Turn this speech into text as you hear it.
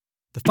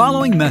The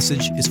following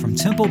message is from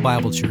Temple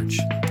Bible Church.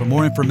 For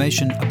more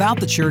information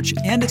about the church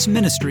and its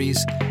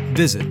ministries,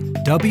 visit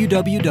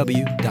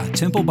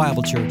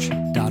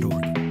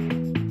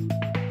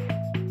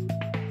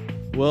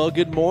www.templebiblechurch.org. Well,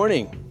 good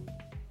morning.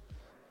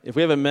 If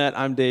we haven't met,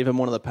 I'm Dave. I'm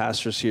one of the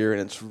pastors here,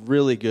 and it's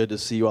really good to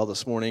see you all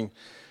this morning.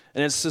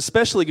 And it's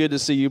especially good to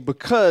see you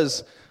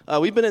because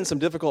we've been in some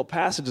difficult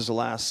passages the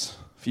last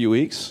few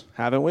weeks,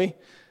 haven't we?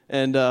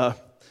 And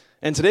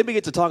today we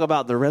get to talk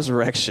about the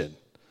resurrection.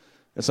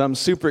 And so I'm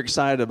super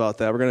excited about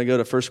that. We're going to go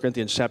to 1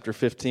 Corinthians chapter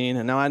 15.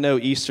 And now I know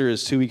Easter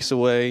is 2 weeks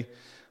away,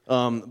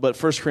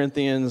 but 1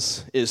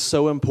 Corinthians is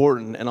so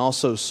important and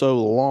also so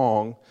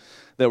long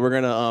that we're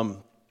going to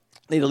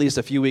need at least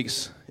a few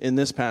weeks in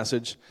this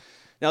passage.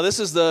 Now, this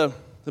is the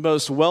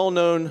most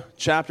well-known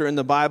chapter in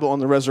the Bible on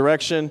the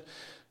resurrection,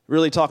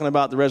 really talking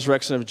about the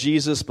resurrection of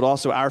Jesus, but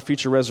also our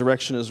future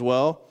resurrection as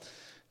well.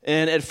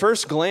 And at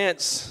first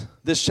glance,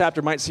 this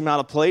chapter might seem out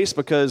of place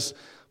because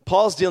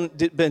Paul's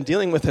been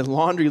dealing with a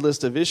laundry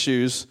list of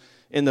issues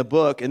in the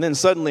book, and then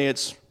suddenly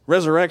it's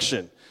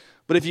resurrection.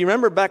 But if you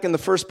remember back in the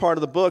first part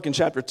of the book, in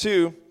chapter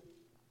 2,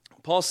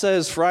 Paul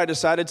says, "For I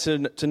decided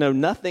to know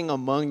nothing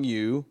among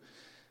you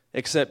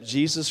except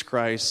Jesus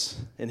Christ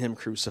and Him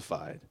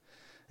crucified."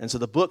 And so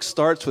the book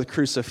starts with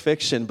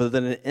crucifixion, but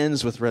then it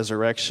ends with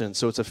resurrection.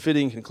 So it's a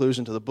fitting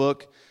conclusion to the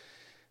book.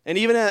 And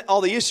even at all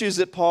the issues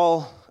that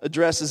Paul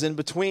addresses in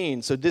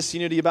between, so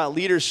disunity about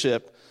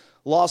leadership,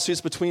 lawsuits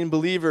between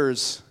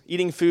believers,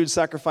 eating food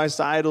sacrificed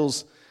to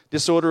idols,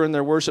 disorder in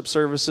their worship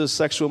services,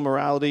 sexual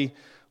morality.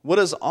 What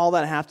does all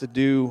that have to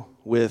do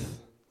with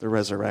the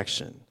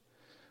resurrection?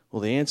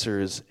 Well, the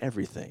answer is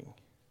everything.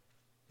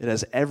 It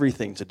has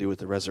everything to do with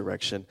the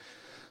resurrection.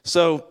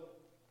 So,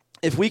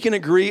 if we can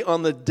agree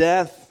on the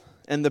death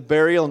and the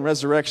burial and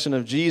resurrection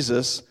of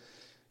Jesus,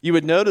 you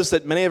would notice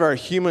that many of our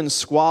human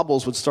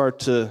squabbles would start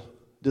to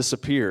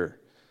disappear.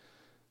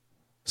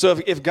 So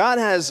if God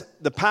has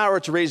the power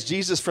to raise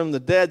Jesus from the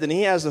dead, then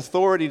He has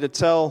authority to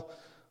tell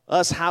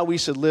us how we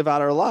should live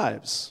out our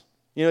lives.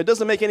 You know, it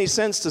doesn't make any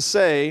sense to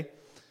say,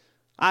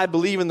 I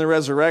believe in the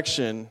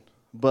resurrection,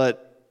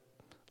 but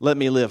let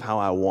me live how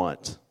I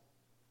want.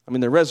 I mean,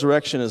 the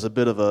resurrection is a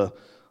bit of a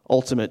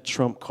ultimate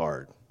trump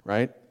card,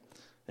 right?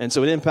 And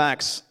so it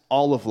impacts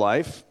all of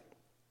life,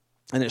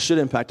 and it should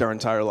impact our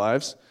entire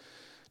lives.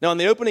 Now, in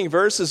the opening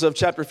verses of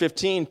chapter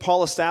 15,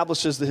 Paul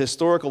establishes the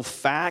historical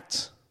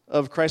fact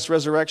of Christ's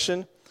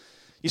resurrection.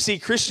 You see,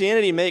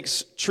 Christianity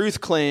makes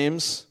truth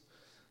claims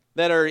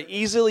that are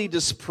easily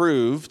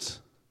disproved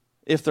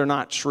if they're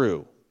not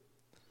true.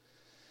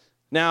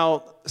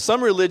 Now,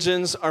 some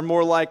religions are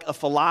more like a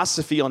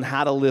philosophy on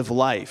how to live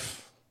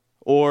life.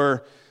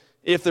 Or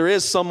if there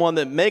is someone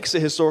that makes a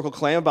historical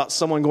claim about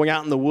someone going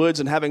out in the woods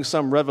and having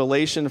some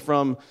revelation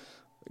from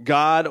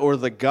God or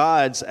the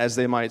gods, as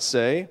they might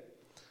say,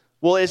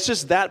 well, it's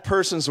just that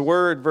person's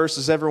word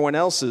versus everyone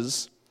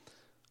else's.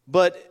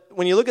 But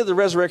when you look at the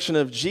resurrection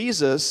of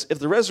Jesus, if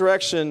the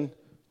resurrection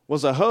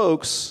was a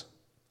hoax,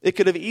 it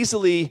could have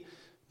easily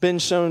been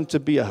shown to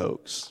be a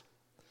hoax.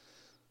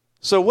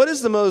 So what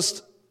is the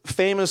most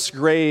famous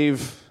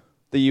grave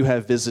that you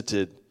have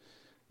visited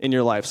in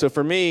your life? So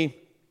for me,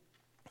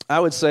 I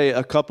would say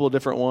a couple of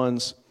different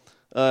ones.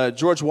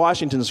 George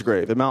Washington's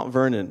grave at Mount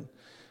Vernon.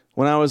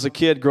 When I was a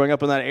kid growing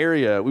up in that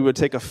area, we would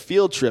take a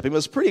field trip. It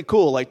was pretty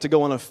cool, like to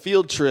go on a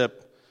field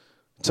trip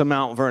to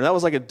Mount Vernon. That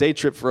was like a day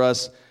trip for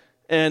us.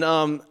 And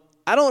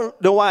I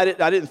don't know why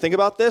I didn't think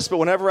about this, but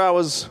whenever I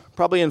was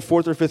probably in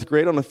 4th or 5th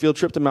grade on a field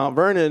trip to Mount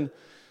Vernon,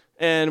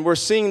 and we're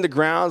seeing the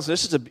grounds,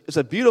 it's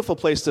a beautiful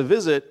place to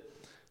visit,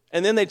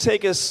 and then they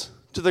take us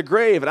to the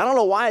grave, and I don't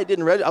know why I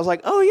didn't read it. I was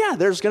like, oh yeah,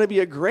 there's going to be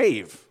a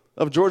grave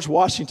of George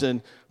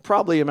Washington,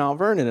 probably in Mount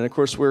Vernon, and of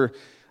course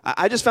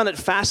I just found it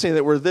fascinating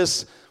that we're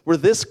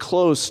this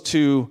close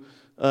to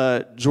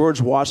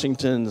George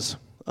Washington's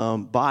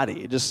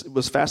body. It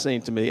was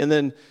fascinating to me. And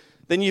then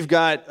you've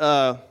got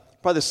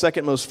probably the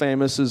second most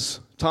famous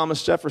is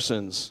Thomas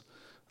Jefferson's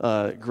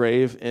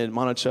grave in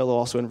Monticello,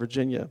 also in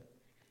Virginia.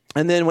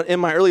 And then in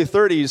my early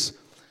 30s,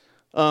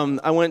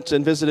 I went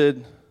and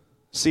visited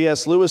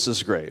C.S.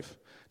 Lewis's grave.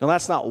 Now,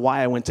 that's not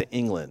why I went to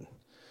England.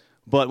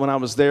 But when I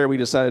was there, we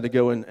decided to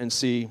go and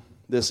see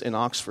this in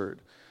Oxford.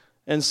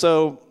 And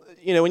so,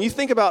 you know, when you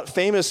think about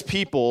famous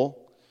people,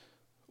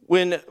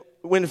 when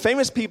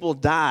famous people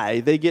die,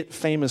 they get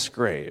famous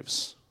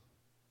graves.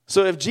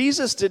 So if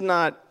Jesus did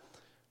not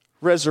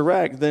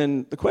resurrect,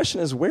 then the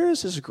question is, where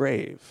is His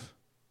grave?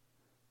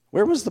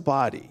 Where was the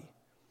body?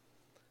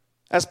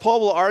 As Paul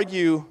will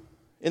argue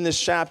in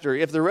this chapter,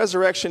 if the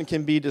resurrection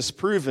can be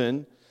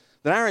disproven,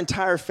 then our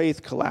entire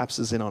faith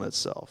collapses in on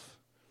itself.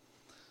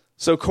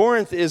 So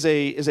Corinth is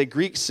a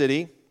Greek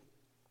city,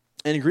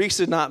 and Greeks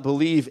did not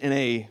believe in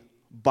a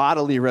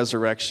bodily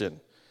resurrection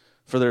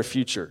for their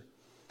future.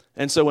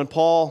 And so when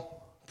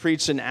Paul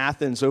preached in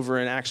Athens over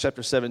in Acts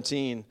chapter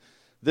 17,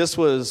 this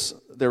was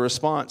their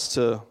response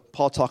to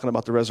Paul talking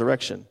about the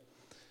resurrection.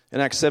 In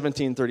Acts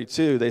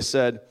 17:32, they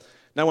said,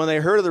 "Now when they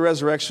heard of the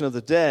resurrection of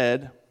the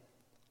dead,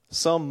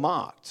 some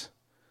mocked,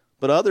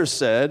 but others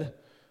said,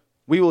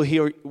 we will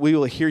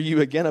hear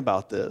you again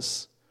about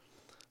this.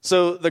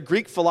 So the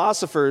Greek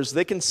philosophers,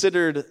 they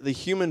considered the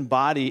human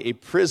body a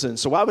prison.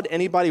 So why would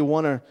anybody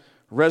want to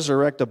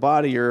resurrect a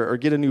body or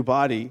get a new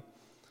body?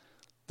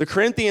 The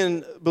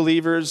Corinthian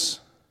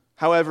believers,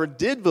 however,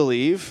 did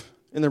believe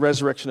in the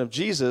resurrection of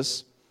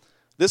Jesus.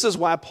 This is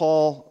why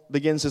Paul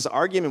begins his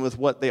argument with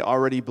what they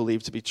already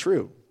believed to be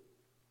true.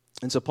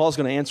 And so Paul's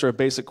going to answer a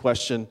basic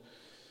question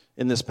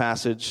in this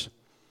passage.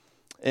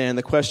 And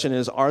the question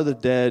is, are the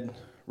dead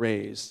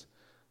raised?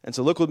 And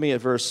so look with me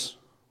at verse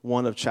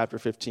 1 of chapter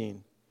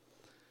 15.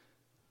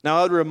 Now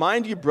I would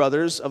remind you,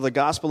 brothers, of the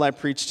gospel I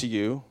preached to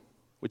you,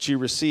 which you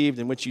received,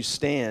 in which you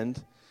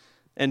stand,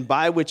 and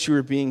by which you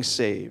are being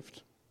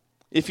saved,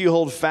 if you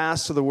hold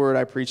fast to the word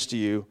I preached to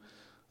you,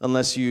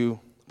 unless you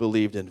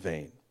believed in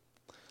vain.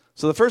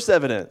 So the first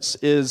evidence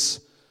is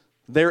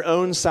their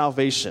own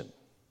salvation.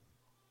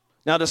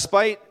 Now,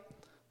 despite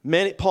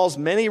Paul's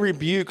many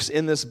rebukes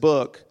in this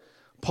book,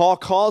 Paul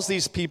calls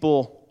these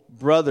people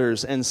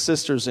brothers and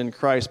sisters in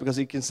Christ because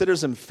he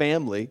considers them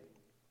family.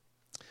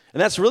 And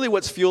that's really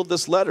what's fueled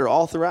this letter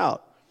all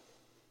throughout,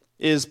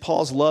 is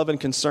Paul's love and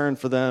concern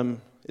for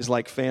them is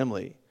like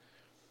family.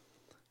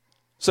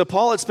 So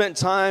Paul had spent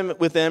time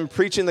with them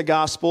preaching the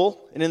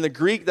gospel, and in the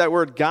Greek, that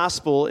word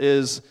gospel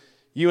is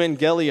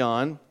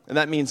euangelion, and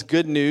that means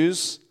good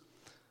news.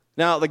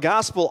 Now, the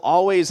gospel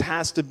always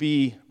has to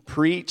be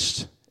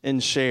preached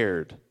and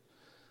shared.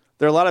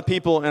 There are a lot of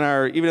people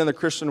even in the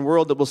Christian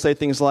world that will say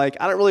things like,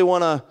 I don't really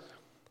want to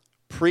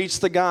preach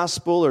the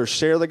gospel or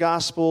share the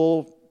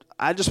gospel.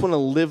 I just want to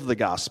live the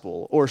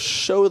gospel or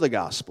show the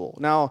gospel.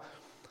 Now,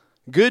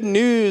 good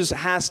news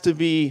has to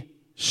be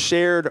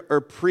shared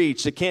or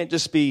preached. It can't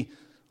just be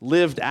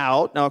lived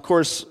out. Now, of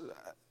course,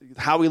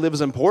 how we live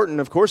is important.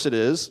 Of course it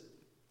is.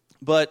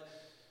 But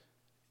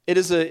it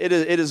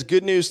is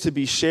good news to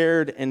be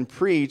shared and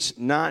preached,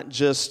 not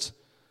just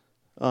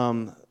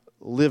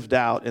lived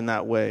out in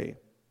that way.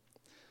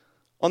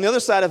 On the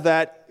other side of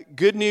that,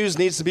 good news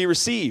needs to be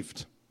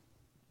received.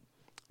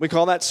 We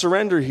call that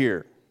surrender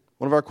here,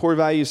 one of our core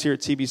values here at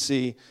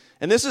TBC.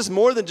 And this is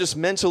more than just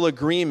mental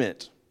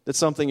agreement that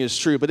something is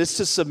true, but it's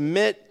to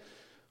submit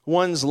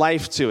one's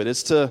life to it.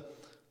 It's to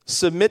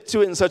submit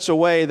to it in such a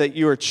way that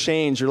you are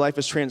changed, your life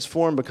is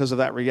transformed because of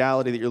that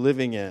reality that you're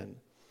living in.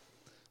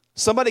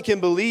 Somebody can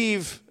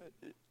believe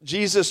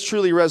Jesus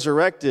truly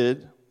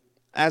resurrected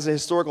as a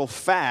historical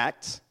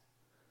fact,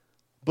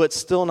 but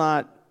still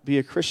not be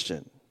a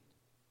Christian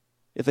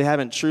if they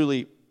haven't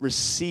truly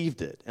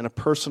received it in a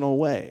personal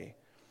way,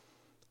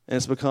 and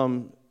it's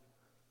become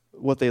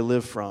what they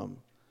live from.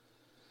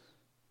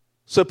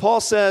 So Paul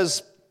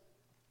says,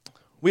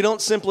 we don't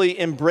simply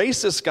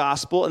embrace this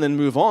gospel and then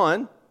move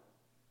on.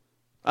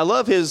 I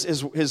love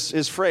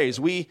his phrase.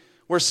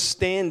 We're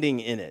standing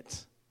in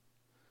it.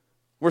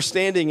 We're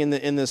standing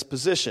in this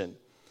position.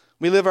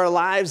 We live our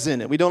lives in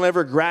it. We don't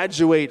ever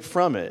graduate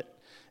from it.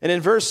 And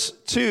in verse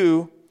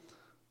 2,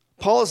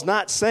 Paul is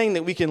not saying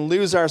that we can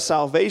lose our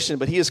salvation,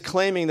 but he is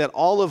claiming that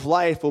all of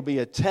life will be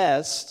a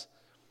test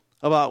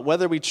about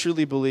whether we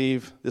truly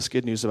believe this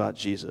good news about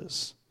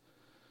Jesus.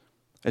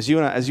 As you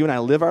and I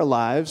live our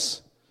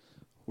lives,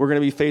 we're going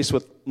to be faced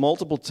with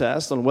multiple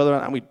tests on whether or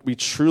not we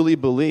truly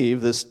believe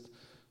this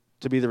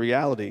to be the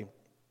reality.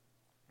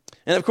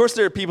 And of course,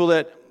 there are people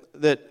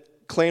that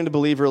claim to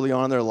believe early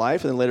on in their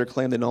life and then later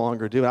claim they no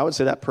longer do. I would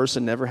say that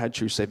person never had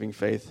true saving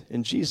faith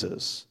in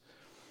Jesus.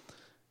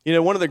 You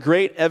know, one of the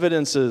great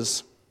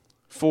evidences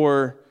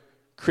for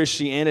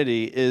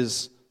Christianity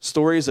is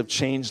stories of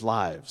changed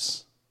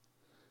lives.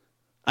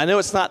 I know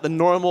it's not the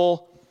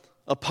normal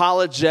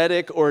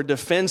apologetic or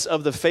defense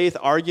of the faith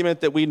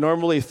argument that we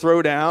normally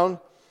throw down,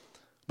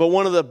 but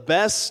one of the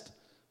best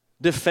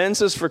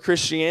defenses for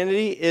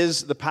Christianity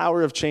is the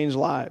power of changed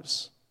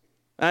lives.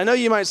 And I know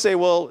you might say,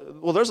 well,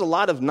 there's a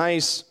lot of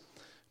nice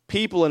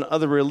people in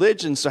other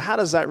religions, so how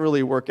does that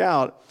really work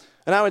out?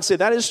 And I would say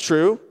that is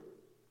true,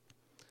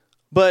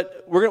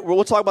 but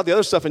we'll talk about the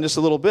other stuff in just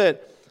a little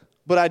bit.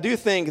 But I do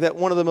think that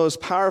one of the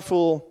most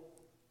powerful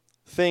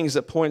things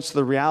that points to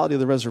the reality of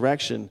the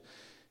resurrection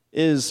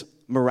is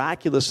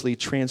miraculously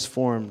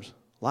transformed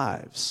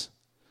lives.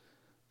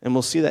 And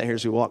we'll see that here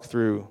as we walk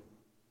through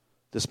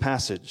this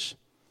passage.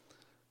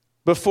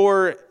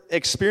 Before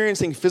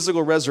experiencing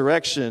physical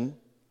resurrection,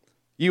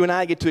 you and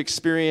I get to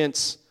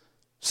experience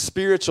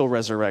spiritual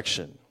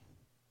resurrection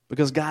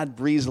because God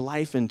breathes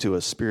life into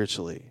us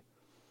spiritually.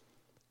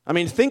 I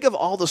mean, think of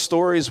all the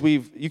stories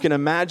you can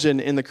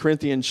imagine in the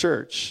Corinthian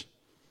church.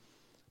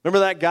 Remember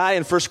that guy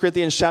in 1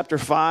 Corinthians chapter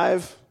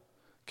 5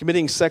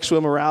 committing sexual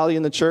immorality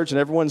in the church and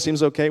everyone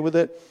seems okay with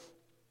it?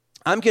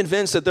 I'm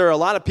convinced that there are a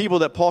lot of people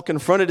that Paul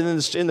confronted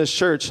in this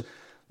church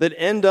that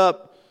end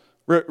up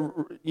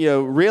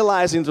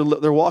realizing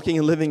they're walking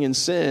and living in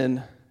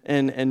sin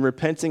and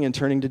repenting and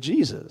turning to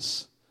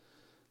Jesus.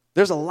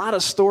 There's a lot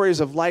of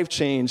stories of life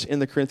change in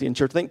the Corinthian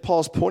church. I think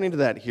Paul's pointing to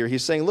that here.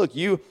 He's saying, look,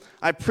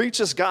 I preached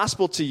this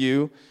gospel to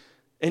you,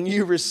 and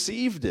you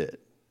received it.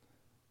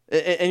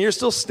 And you're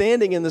still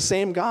standing in the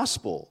same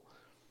gospel.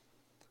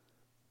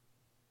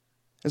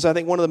 And so I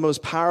think one of the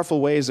most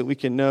powerful ways that we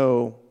can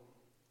know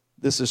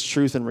this is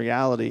truth and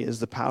reality is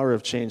the power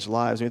of changed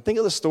lives. I mean, think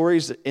of the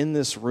stories in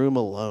this room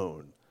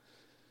alone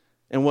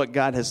and what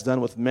God has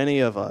done with many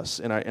of us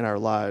in our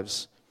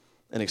lives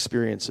and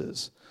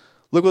experiences.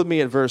 Look with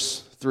me at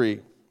verse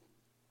 3.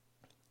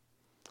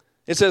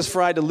 It says,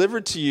 "For I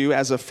delivered to you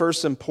as of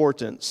first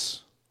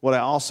importance what I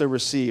also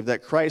received,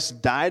 that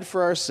Christ died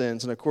for our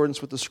sins in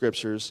accordance with the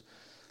Scriptures,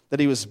 that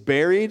he was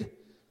buried,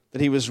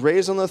 that he was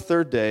raised on the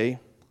third day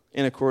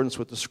in accordance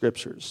with the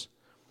Scriptures."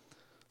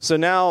 So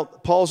now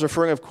Paul's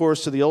referring, of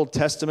course, to the Old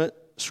Testament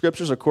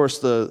Scriptures. Of course,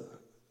 the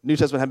New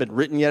Testament hadn't been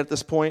written yet at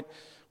this point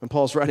when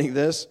Paul's writing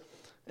this.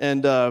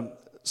 And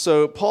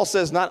so Paul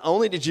says, not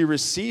only did you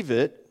receive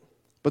it,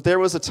 but there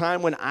was a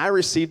time when I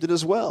received it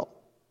as well.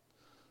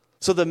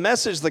 So the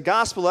message, the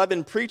gospel I've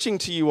been preaching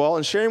to you all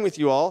and sharing with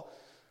you all,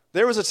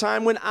 there was a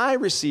time when I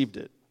received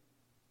it.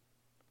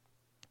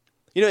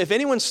 You know, if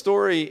anyone's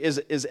story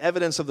is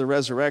evidence of the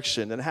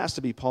resurrection, then it has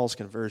to be Paul's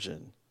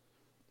conversion,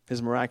 his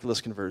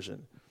miraculous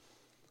conversion.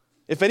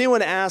 If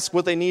anyone asks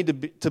what they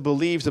need to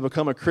believe to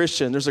become a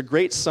Christian, there's a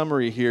great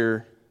summary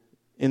here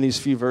in these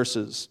few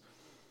verses.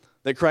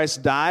 That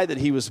Christ died, that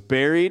he was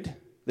buried,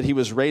 that he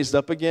was raised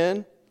up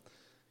again.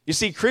 You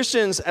see,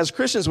 as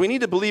Christians, we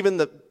need to believe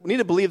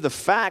the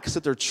facts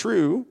that they're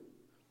true,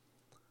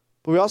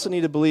 but we also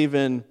need to believe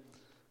in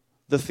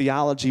the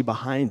theology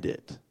behind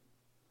it.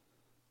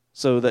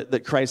 So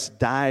that Christ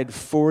died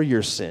for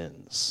your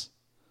sins.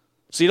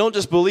 So you don't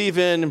just believe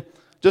in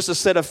just a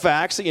set of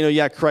facts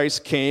that,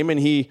 Christ came and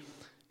he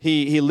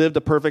lived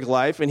a perfect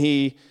life and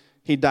he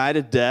died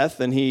a death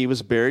and he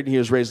was buried and he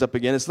was raised up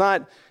again. It's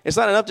not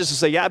enough just to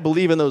say, I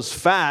believe in those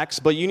facts,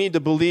 but you need to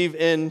believe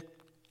in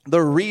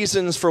the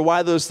reasons for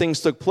why those things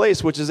took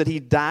place, which is that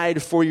he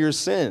died for your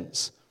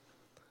sins.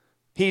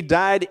 He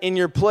died in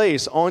your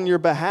place, on your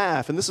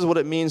behalf. And this is what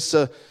it means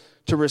to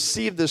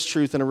receive this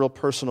truth in a real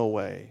personal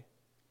way.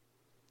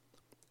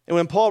 And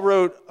when Paul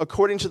wrote,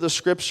 according to the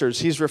Scriptures,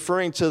 he's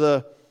referring to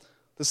the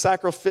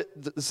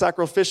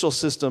sacrificial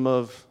system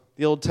of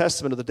the Old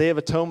Testament, of the Day of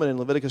Atonement in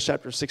Leviticus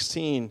chapter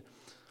 16,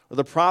 or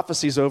the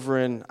prophecies over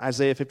in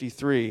Isaiah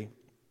 53.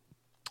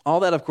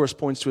 All that, of course,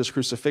 points to his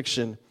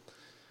crucifixion.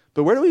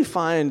 But where do we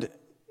find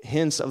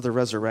hints of the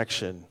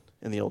resurrection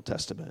in the Old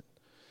Testament?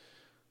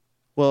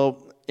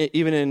 Well,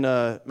 even in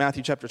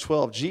Matthew chapter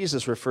 12,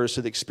 Jesus refers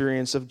to the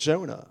experience of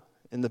Jonah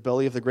in the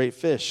belly of the great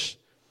fish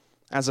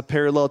as a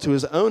parallel to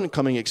his own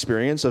coming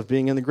experience of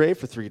being in the grave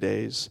for 3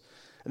 days.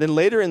 And then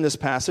later in this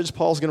passage,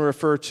 Paul's going to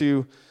refer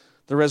to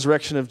the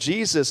resurrection of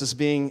Jesus as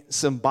being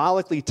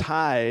symbolically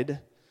tied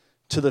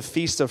to the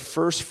Feast of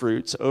First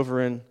Fruits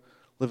over in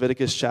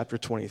Leviticus chapter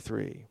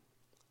 23.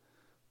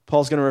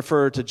 Paul's going to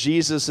refer to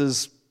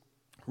Jesus'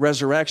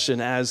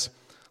 resurrection as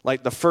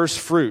like the first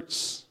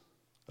fruits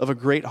of a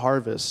great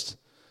harvest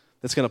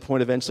that's going to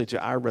point eventually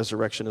to our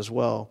resurrection as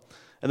well.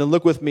 And then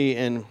look with me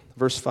in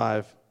verse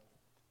 5.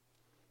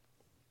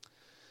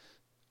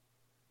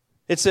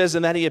 It says,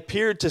 "And that he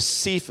appeared to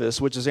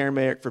Cephas," which is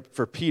Aramaic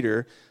for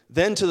Peter,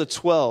 "then to the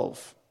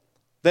 12.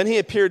 Then he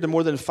appeared to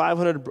more than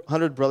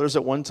 500 brothers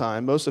at one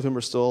time, most of whom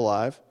are still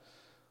alive,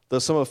 though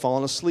some have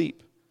fallen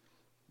asleep.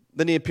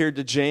 Then he appeared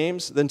to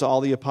James, then to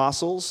all the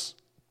apostles.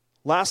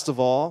 Last of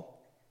all,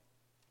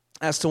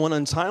 as to one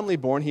untimely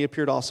born, he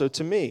appeared also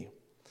to me.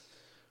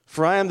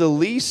 For I am the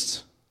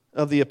least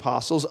of the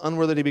apostles,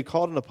 unworthy to be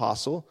called an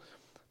apostle,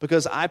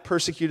 because I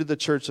persecuted the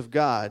church of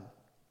God.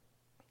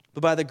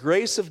 But by the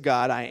grace of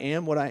God, I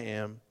am what I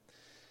am,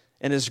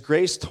 and his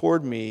grace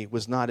toward me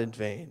was not in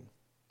vain.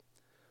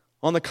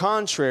 On the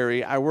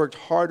contrary, I worked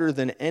harder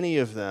than any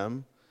of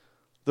them,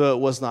 though it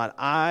was not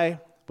I,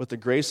 but the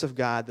grace of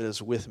God that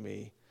is with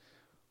me.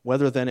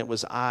 Whether then it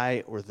was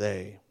I or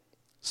they.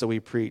 So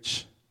we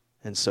preach,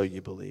 and so you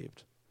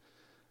believed."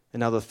 And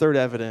now the third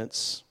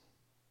evidence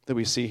that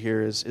we see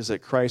here is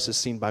that Christ is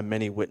seen by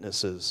many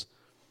witnesses.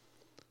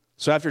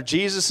 So after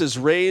Jesus is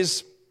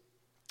raised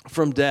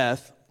from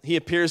death, he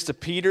appears to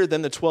Peter,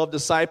 then the 12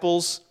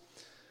 disciples,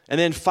 and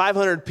then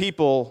 500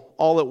 people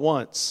all at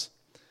once.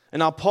 And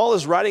now Paul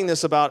is writing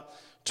this about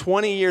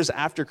 20 years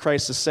after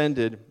Christ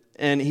ascended,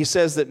 and he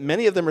says that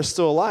many of them are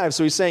still alive.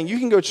 So he's saying, you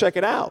can go check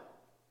it out.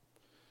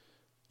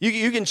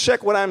 You can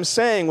check what I'm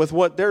saying with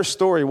what their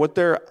story, what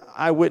their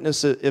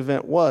eyewitness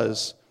event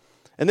was.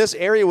 And this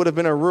area would have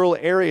been a rural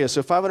area,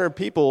 so 500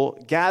 people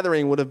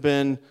gathering would have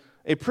been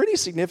a pretty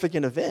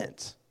significant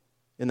event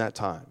in that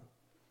time.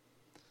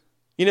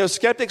 You know,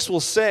 skeptics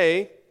will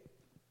say,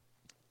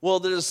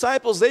 well, the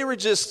disciples, they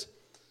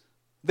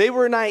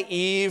were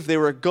naive, they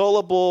were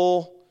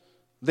gullible,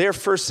 they're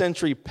first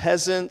century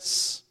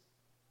peasants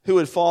who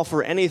would fall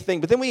for anything.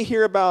 But then we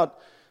hear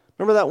about,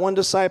 remember that one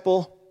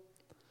disciple?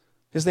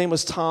 His name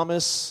was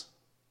Thomas.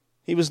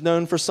 He was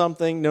known for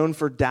something, known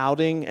for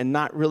doubting and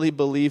not really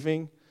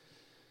believing.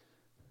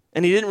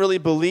 And he didn't really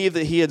believe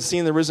that he had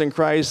seen the risen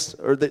Christ,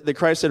 or that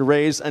Christ had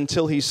raised,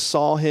 until he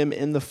saw him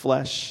in the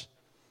flesh.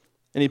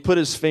 And he put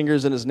his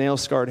fingers in his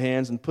nail-scarred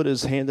hands and put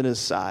his hand in his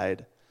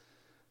side.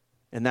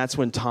 And that's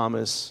when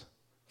Thomas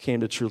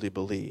came to truly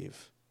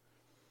believe.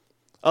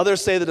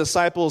 Others say the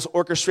disciples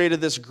orchestrated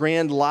this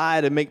grand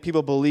lie to make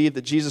people believe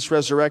that Jesus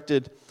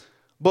resurrected.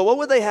 But what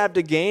would they have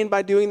to gain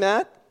by doing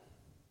that?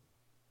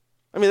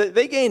 I mean,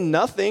 they gained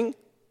nothing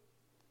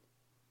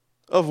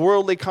of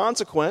worldly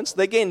consequence.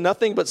 They gained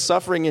nothing but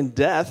suffering and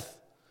death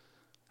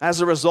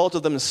as a result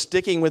of them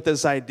sticking with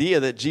this idea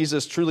that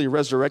Jesus truly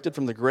resurrected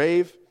from the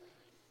grave.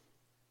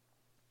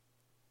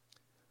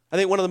 I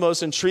think one of the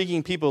most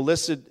intriguing people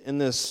listed in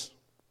this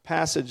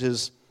passage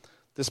is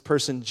this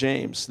person,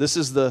 James. This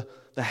is the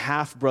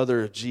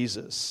half-brother of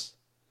Jesus.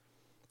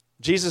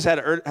 Jesus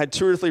had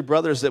two or three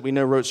brothers that we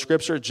know wrote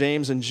Scripture,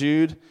 James and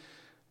Jude.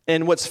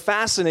 And what's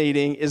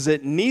fascinating is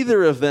that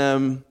neither of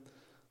them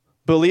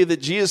believed that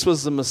Jesus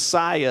was the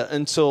Messiah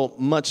until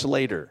much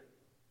later.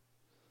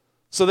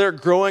 So they're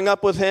growing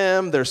up with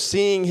him, they're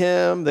seeing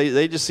him,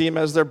 they just see him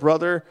as their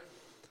brother,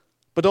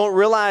 but don't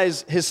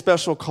realize his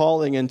special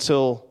calling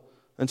until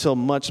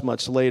much,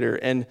 much later.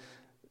 And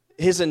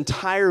his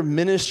entire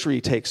ministry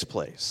takes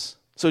place.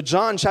 So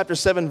John chapter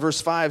 7,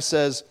 verse 5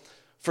 says,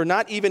 "For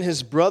not even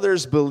his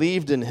brothers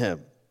believed in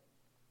him."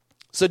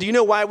 So do you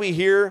know why we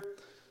hear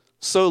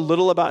so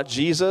little about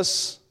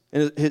Jesus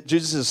and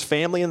Jesus'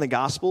 family in the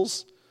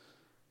Gospels?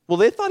 Well,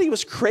 they thought he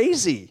was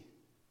crazy.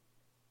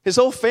 His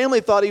whole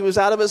family thought he was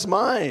out of his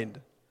mind.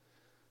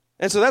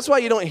 And so that's why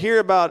you don't hear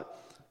about,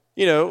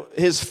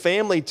 his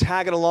family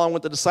tagging along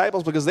with the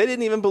disciples, because they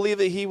didn't even believe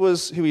that he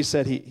was who he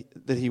said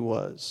that he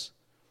was.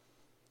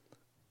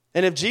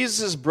 And if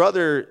Jesus'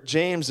 brother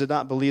James did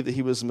not believe that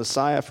he was the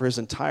Messiah for his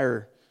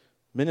entire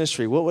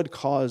ministry, what would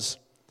cause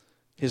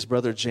his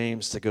brother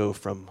James to go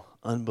from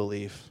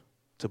unbelief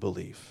to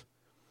belief?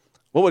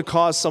 What would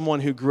cause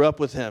someone who grew up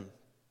with him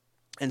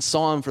and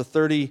saw him for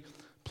 30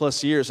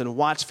 plus years and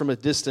watched from a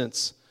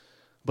distance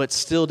but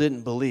still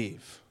didn't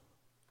believe?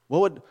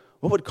 What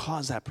would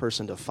cause that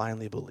person to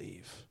finally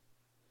believe?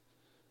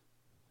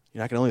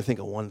 I can only think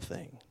of one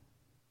thing,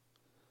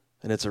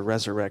 and it's a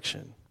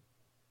resurrection.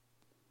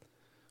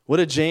 What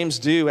did James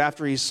do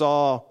after he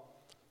saw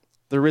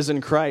the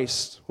risen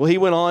Christ? Well, he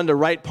went on to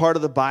write part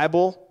of the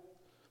Bible.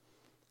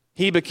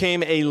 He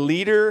became a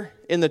leader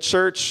in the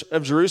church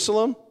of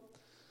Jerusalem.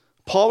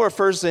 Paul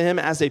refers to him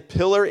as a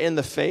pillar in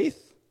the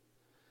faith.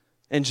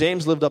 And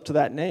James lived up to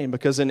that name,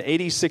 because in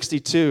AD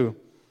 62,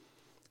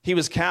 he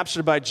was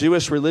captured by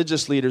Jewish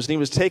religious leaders, and he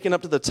was taken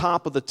up to the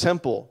top of the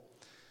temple,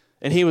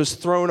 and he was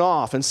thrown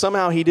off, and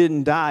somehow he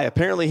didn't die.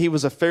 Apparently, he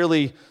was a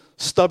fairly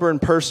stubborn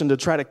person to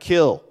try to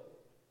kill.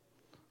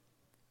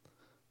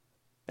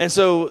 And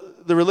so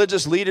the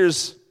religious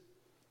leaders,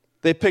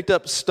 they picked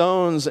up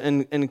stones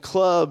and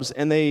clubs,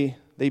 and they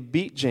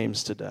beat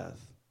James to death.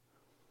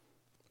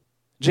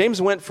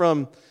 James went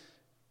from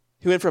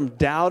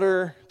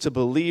doubter to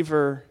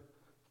believer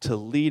to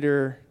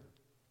leader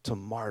to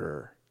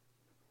martyr.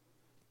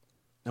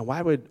 Now,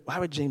 why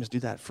would James do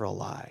that for a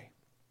lie?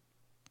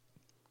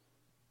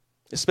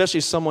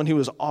 Especially someone who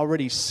was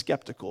already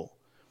skeptical.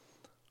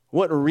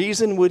 What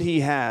reason would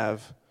he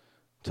have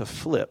to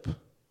flip?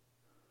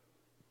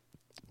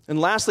 And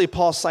lastly,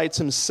 Paul cites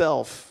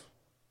himself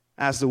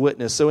as the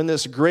witness. So in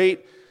this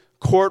great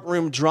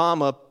courtroom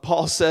drama,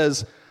 Paul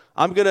says,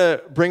 I'm going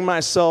to bring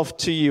myself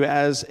to you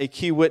as a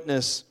key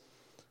witness.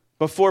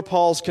 Before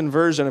Paul's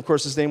conversion, of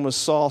course, his name was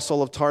Saul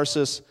of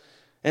Tarsus,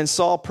 and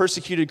Saul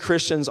persecuted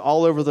Christians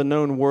all over the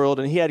known world,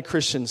 and he had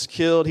Christians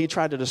killed. He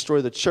tried to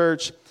destroy the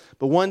church.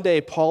 But one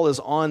day, Paul is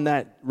on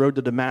that road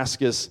to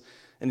Damascus,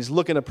 and he's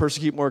looking to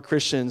persecute more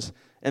Christians,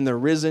 and the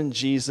risen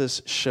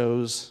Jesus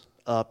shows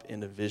up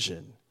in a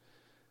vision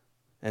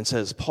and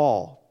says,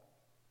 Paul,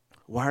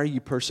 why are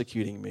you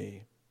persecuting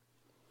me?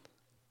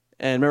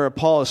 And remember,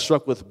 Paul is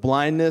struck with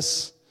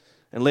blindness,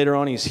 and later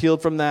on he's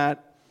healed from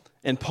that.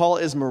 And Paul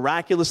is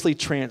miraculously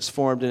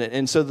transformed in it.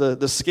 And so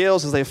the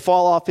scales, as they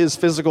fall off his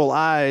physical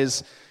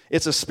eyes,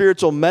 it's a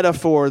spiritual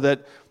metaphor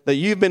that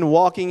you've been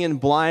walking in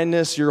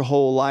blindness your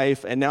whole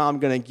life, and now I'm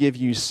going to give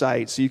you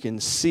sight so you can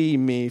see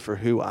me for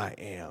who I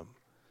am.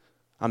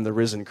 I'm the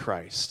risen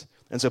Christ.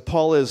 And so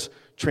Paul is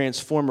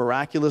transformed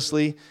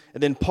miraculously.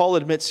 And then Paul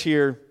admits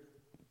here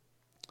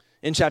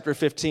in chapter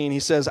 15, he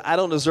says, I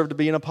don't deserve to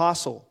be an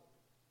apostle.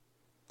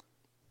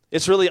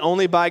 It's really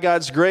only by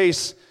God's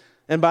grace,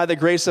 and by the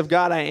grace of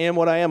God, I am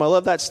what I am. I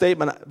love that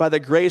statement. By the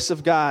grace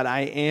of God,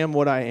 I am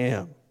what I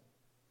am.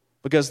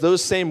 Because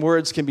those same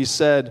words can be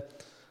said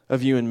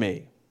of you and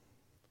me.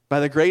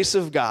 By the grace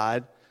of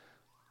God,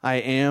 I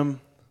am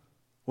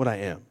what I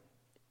am.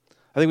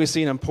 I think we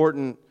see an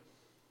important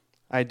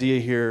idea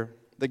here,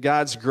 that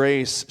God's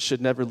grace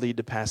should never lead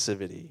to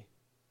passivity.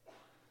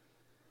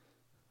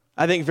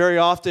 I think very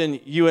often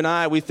you and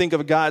I, we think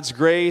of God's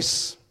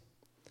grace,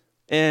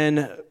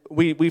 and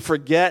we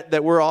forget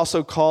that we're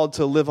also called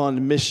to live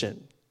on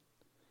mission.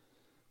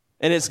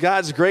 And it's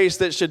God's grace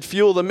that should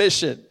fuel the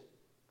mission.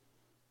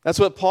 That's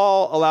what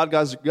Paul allowed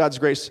God's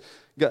grace.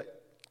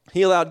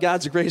 He allowed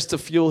God's grace to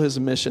fuel his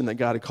mission that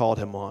God had called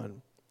him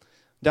on.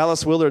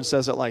 Dallas Willard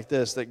says it like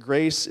this, that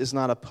grace is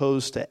not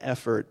opposed to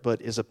effort, but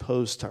is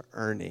opposed to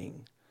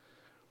earning.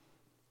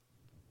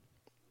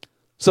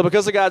 So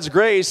because of God's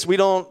grace, we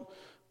don't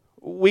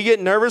We get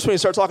nervous when we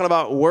start talking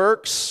about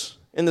works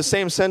in the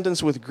same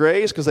sentence with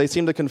grace because they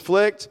seem to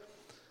conflict.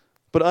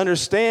 But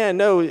understand,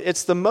 no,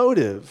 it's the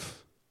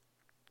motive.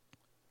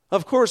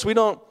 Of course, we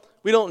don't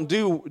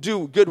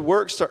do good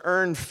works to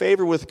earn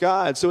favor with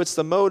God, so it's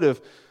the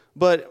motive.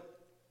 But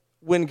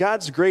when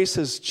God's grace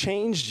has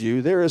changed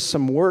you, there is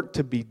some work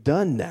to be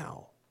done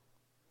now.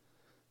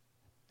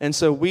 And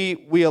so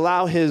we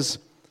allow His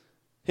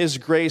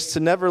grace to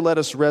never let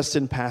us rest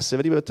in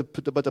passivity, but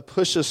to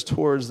push us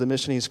towards the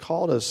mission He's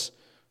called us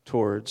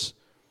towards.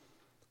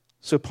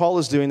 So Paul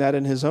is doing that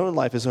in his own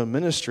life, his own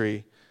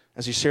ministry,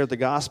 as he shared the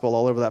gospel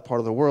all over that part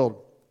of the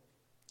world.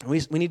 We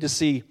need to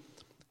see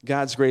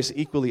God's grace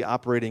equally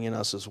operating in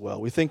us as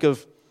well. We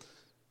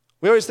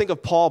always think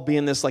of Paul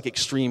being this like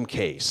extreme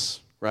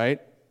case,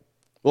 right?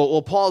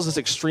 Well, Paul's this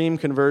extreme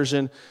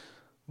conversion,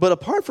 but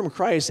apart from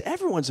Christ,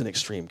 everyone's an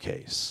extreme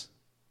case.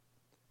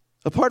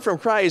 Apart from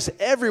Christ,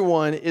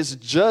 everyone is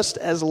just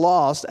as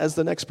lost as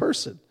the next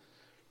person.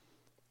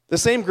 The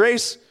same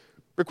grace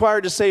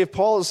required to save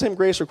Paul is the same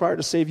grace required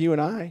to save you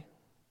and I.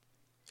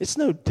 It's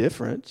no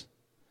different.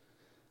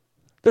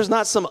 There's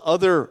not some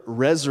other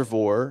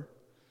reservoir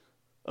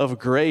of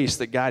grace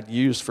that God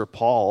used for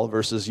Paul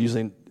versus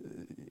using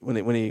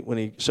when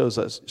he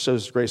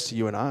shows grace to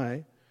you and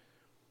I.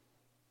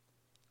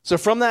 So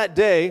from that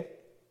day,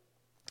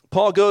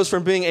 Paul goes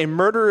from being a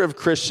murderer of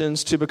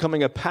Christians to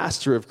becoming a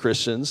pastor of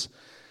Christians.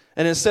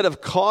 And instead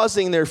of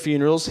causing their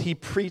funerals, he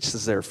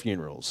preaches their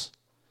funerals.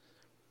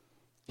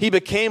 He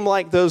became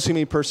like those whom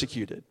he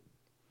persecuted.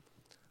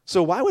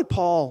 So why would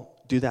Paul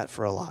do that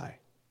for a lie?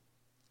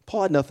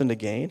 Paul had nothing to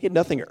gain. He had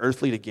nothing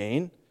earthly to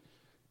gain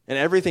and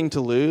everything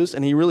to lose.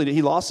 And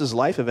he lost his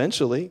life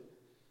eventually.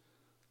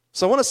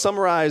 So I want to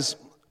summarize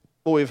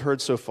what we've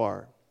heard so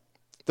far.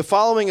 The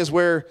following is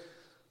where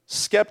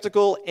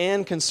skeptical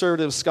and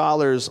conservative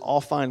scholars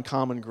all find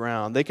common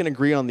ground. They can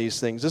agree on these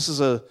things. This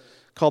is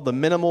called the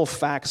minimal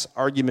facts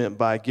argument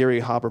by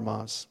Gary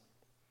Habermas.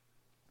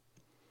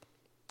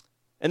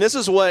 And this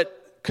is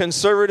what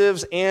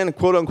conservatives and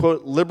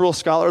quote-unquote liberal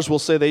scholars will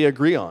say they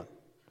agree on.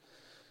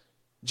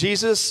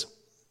 Jesus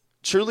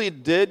truly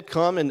did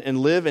come and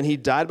live, and he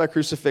died by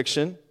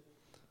crucifixion.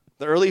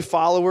 The early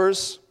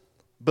followers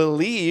at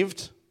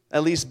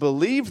least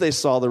believed they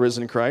saw the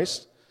risen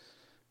Christ,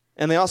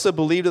 and they also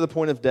believed to the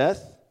point of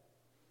death.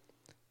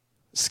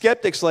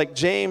 Skeptics like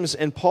James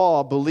and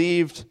Paul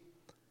believed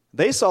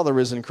they saw the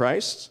risen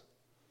Christ,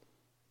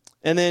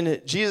 and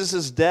then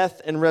Jesus'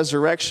 death and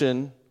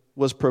resurrection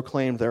was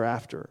proclaimed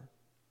thereafter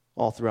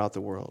all throughout the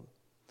world.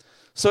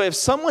 So if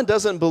someone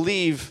doesn't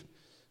believe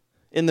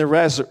in the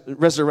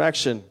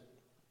resurrection,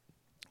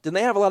 then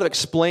they have a lot of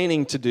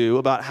explaining to do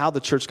about how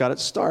the church got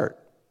its start.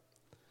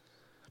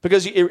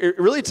 Because it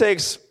really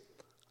takes,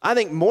 I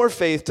think, more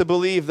faith to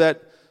believe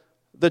that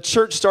the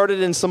church started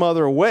in some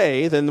other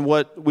way than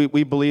what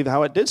we believe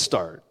how it did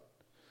start.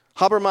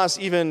 Habermas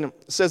even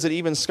says that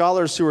even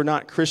scholars who are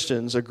not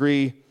Christians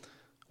agree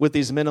with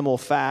these minimal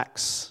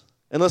facts.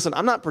 And listen,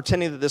 I'm not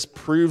pretending that this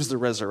proves the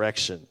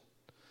resurrection,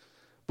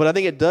 but I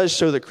think it does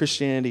show that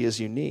Christianity is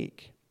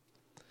unique.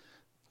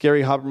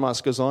 Gary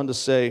Habermas goes on to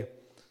say,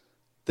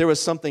 there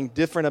was something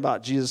different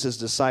about Jesus'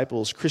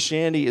 disciples.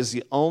 Christianity is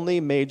the only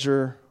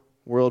major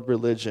world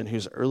religion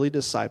whose early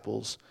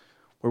disciples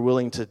were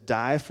willing to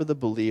die for the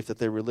belief that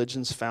their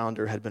religion's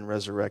founder had been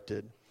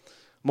resurrected.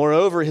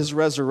 Moreover, his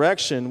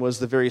resurrection was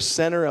the very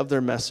center of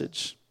their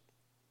message.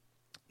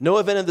 No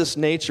event of this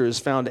nature is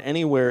found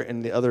anywhere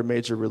in the other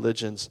major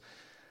religions,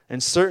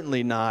 and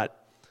certainly not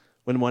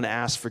when one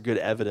asks for good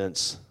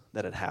evidence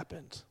that it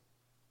happened.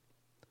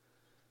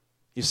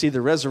 You see,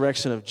 the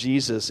resurrection of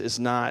Jesus is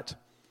not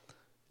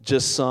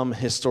just some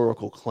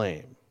historical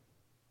claim,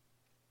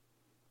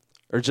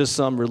 or just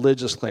some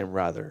religious claim,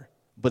 rather,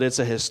 but it's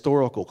a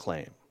historical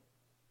claim.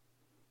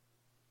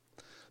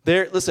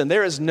 There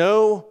is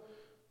no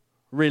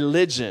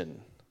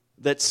religion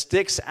that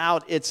sticks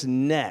out its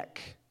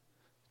neck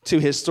to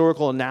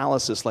historical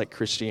analysis like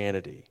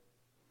Christianity.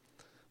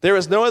 There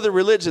is no other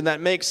religion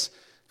that makes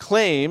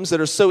claims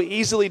that are so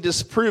easily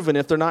disproven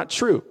if they're not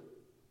true.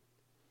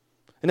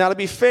 And now, to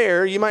be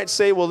fair, you might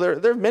say, well,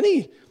 there are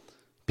many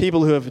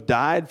people who have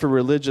died for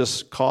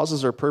religious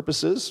causes or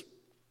purposes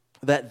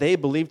that they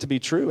believe to be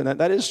true, and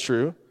that is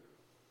true.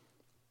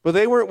 But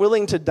they weren't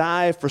willing to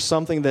die for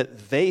something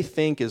that they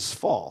think is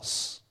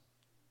false.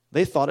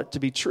 They thought it to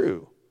be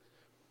true.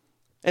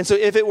 And so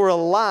if it were a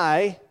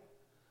lie,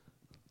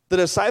 the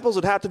disciples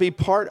would have to be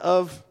part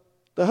of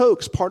the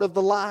hoax, part of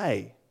the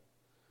lie.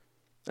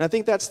 And I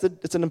think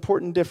it's an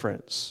important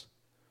difference.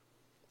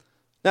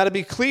 Now, to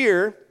be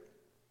clear,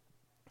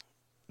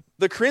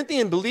 the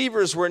Corinthian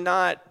believers were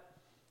not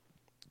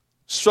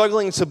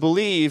struggling to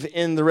believe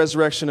in the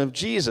resurrection of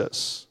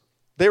Jesus.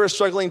 They were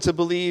struggling to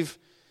believe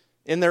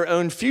in their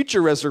own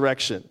future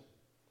resurrection.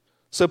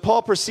 So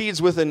Paul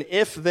proceeds with an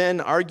if-then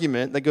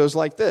argument that goes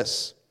like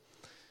this.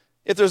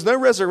 If there's no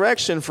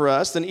resurrection for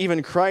us, then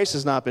even Christ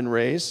has not been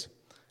raised.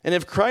 And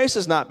if Christ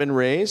has not been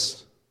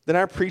raised, then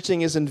our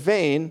preaching is in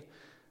vain,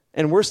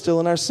 and we're still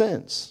in our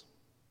sins.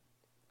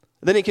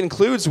 Then he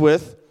concludes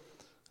with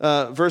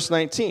verse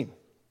 19,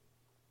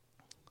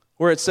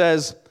 where it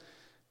says,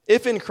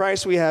 "If in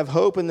Christ we have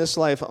hope in this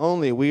life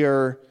only, we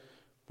are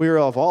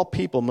of all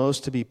people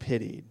most to be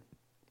pitied."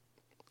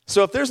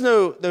 So if there's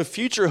no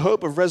future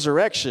hope of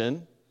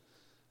resurrection,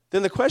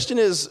 then the question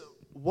is,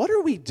 what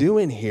are we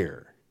doing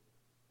here?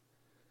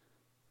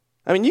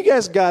 I mean, you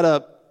guys got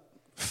up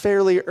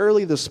fairly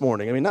early this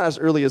morning. I mean, not as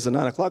early as the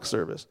 9 o'clock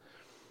service.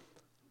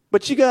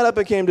 But you got up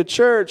and came to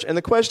church, and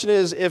the question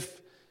is,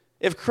 if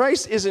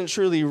Christ isn't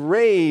truly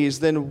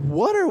raised, then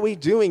what are we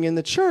doing in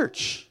the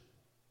church?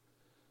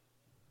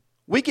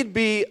 We could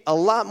be a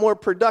lot more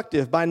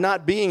productive by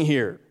not being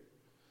here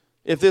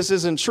if this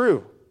isn't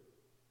true.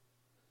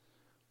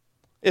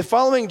 If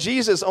following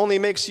Jesus only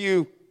makes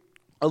you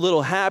a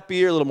little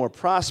happier, a little more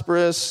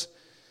prosperous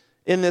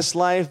in this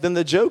life, then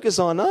the joke is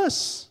on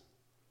us.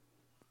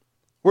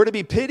 We're to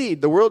be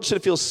pitied. The world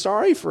should feel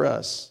sorry for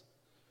us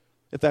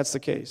if that's the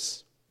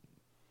case.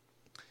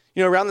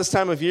 You know, around this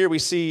time of year, we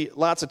see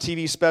lots of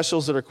TV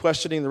specials that are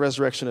questioning the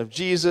resurrection of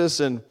Jesus.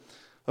 And,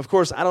 of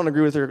course, I don't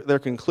agree with their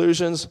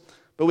conclusions,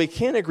 but we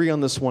can agree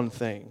on this one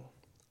thing,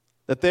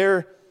 that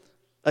they're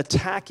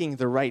attacking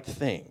the right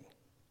thing.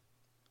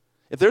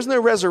 If there's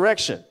no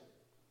resurrection,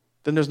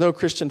 then there's no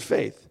Christian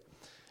faith.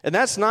 And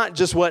that's not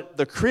just what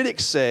the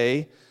critics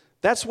say,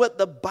 that's what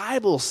the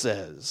Bible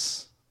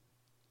says.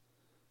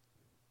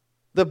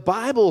 The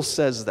Bible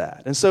says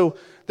that. And so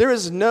there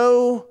is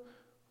no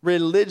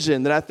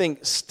religion that I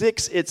think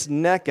sticks its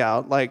neck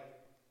out like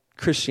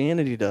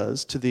Christianity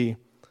does to the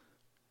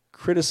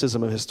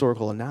criticism of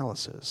historical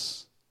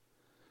analysis.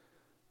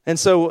 And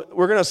so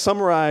we're going to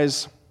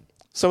summarize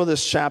some of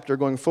this chapter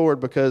going forward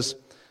because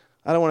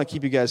I don't want to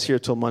keep you guys here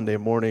till Monday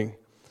morning.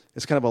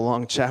 It's kind of a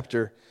long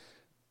chapter.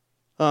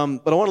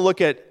 But I want to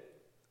look at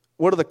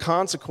what are the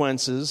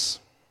consequences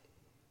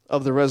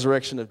of the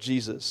resurrection of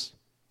Jesus.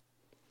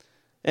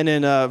 And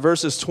in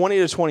verses 20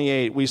 to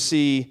 28, we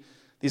see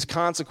these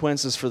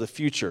consequences for the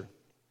future.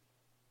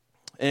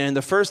 And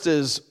the first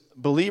is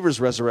believers'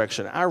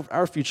 resurrection,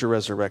 our future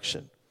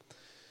resurrection.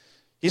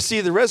 You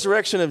see, the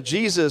resurrection of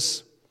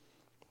Jesus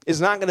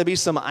is not going to be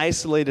some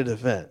isolated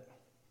event.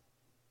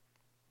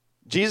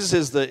 Jesus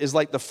is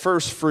like the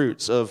first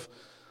fruits of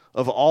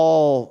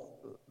all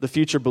the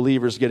future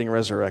believers getting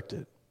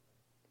resurrected.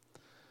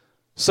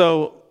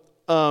 So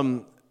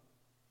Paul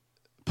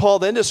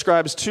then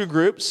describes two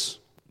groups,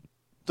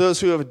 those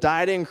who have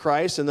died in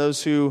Christ and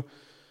those who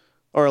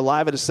are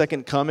alive at his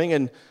second coming.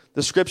 And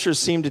the scriptures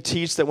seem to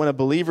teach that when a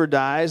believer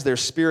dies, their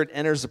spirit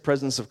enters the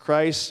presence of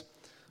Christ,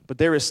 but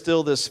there is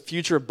still this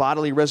future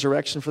bodily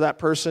resurrection for that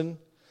person.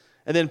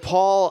 And then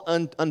Paul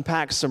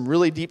unpacks some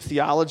really deep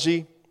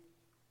theology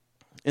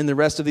in the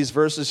rest of these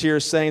verses here,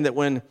 saying that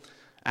when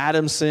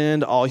Adam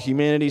sinned, all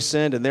humanity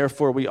sinned, and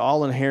therefore we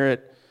all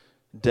inherit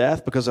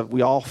death because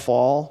we all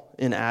fall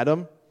in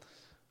Adam.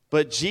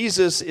 But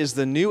Jesus is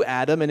the new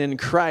Adam, and in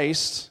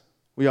Christ,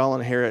 we all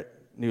inherit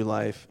new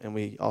life, and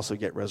we also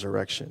get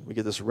resurrection. We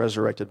get this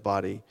resurrected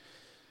body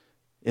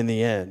in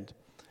the end.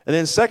 And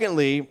then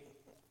secondly,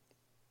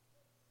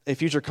 a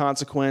future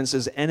consequence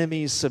is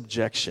enemies'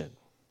 subjection.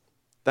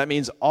 That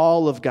means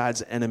all of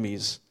God's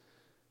enemies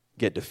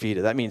get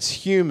defeated. That means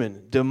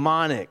human,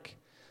 demonic,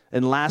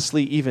 and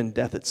lastly, even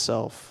death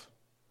itself.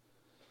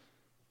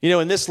 You know,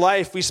 in this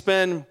life, we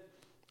spend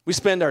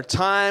our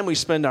time, we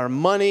spend our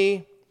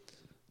money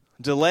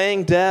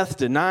delaying death,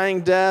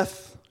 denying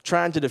death,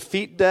 trying to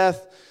defeat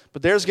death.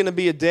 But there's going to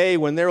be a day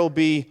when there will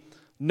be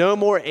no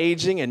more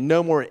aging and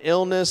no more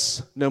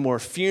illness, no more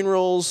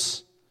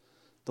funerals.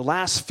 The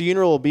last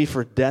funeral will be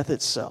for death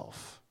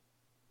itself.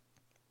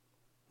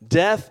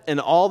 Death and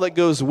all that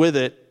goes with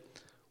it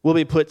will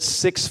be put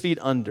 6 feet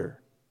under.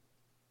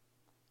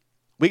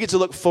 We get to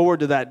look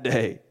forward to that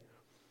day.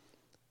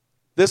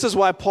 This is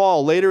why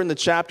Paul, later in the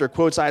chapter,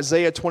 quotes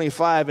Isaiah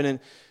 25. And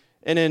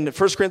in 1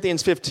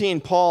 Corinthians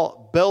 15,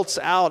 Paul belts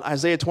out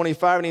Isaiah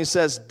 25, and he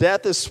says,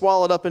 "Death is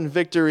swallowed up in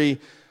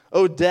victory.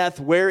 O death,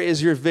 where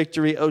is your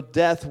victory? O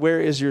death, where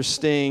is your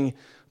sting?"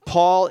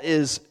 Paul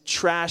is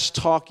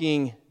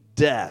trash-talking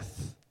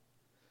death.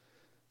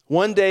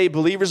 One day,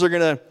 believers are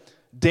going to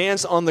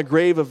dance on the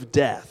grave of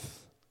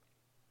death.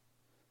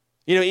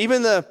 You know,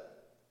 even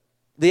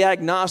the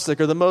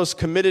agnostic or the most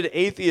committed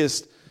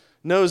atheist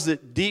knows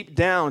that deep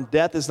down,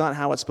 death is not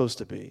how it's supposed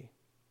to be.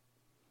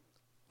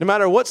 No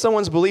matter what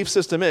someone's belief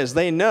system is,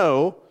 they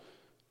know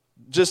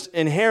just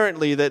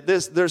inherently that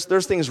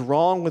there's things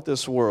wrong with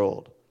this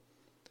world,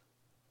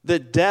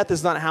 that death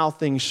is not how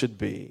things should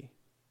be.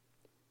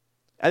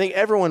 I think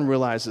everyone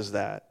realizes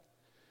that.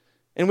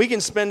 And we can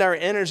spend our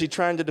energy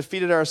trying to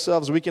defeat it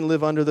ourselves. We can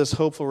live under this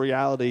hopeful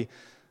reality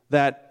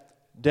that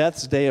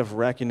death's day of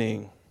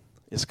reckoning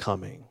is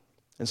coming.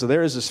 And so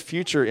there is this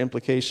future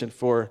implication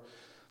for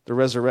the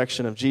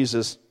resurrection of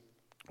Jesus,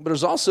 but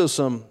there's also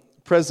some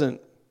present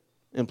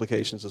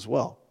implications as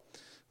well.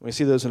 We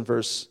see those in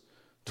verse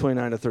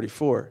 29 to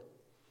 34.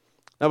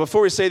 Now,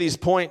 before we say these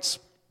points,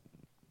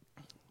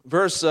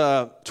 verse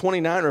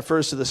 29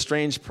 refers to the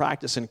strange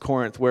practice in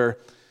Corinth where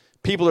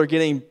people are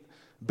getting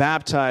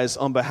baptized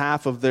on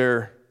behalf of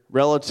their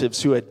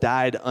relatives who had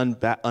died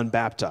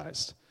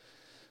unbaptized.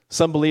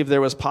 Some believe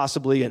there was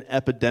possibly an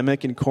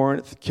epidemic in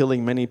Corinth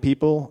killing many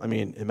people. I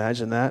mean,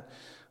 imagine that.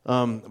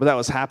 But that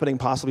was happening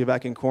possibly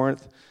back in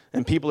Corinth.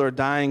 And people are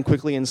dying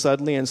quickly and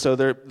suddenly. And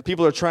so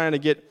people are trying to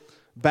get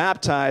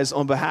baptized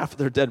on behalf of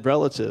their dead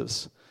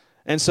relatives.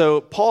 And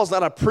so Paul's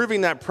not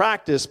approving that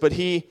practice, but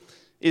he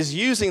is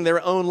using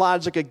their own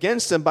logic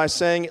against them by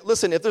saying,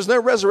 listen, if there's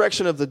no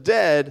resurrection of the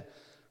dead,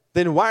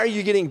 then why are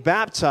you getting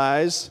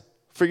baptized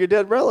for your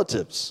dead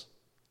relatives?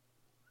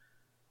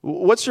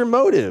 What's your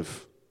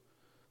motive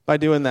by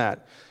doing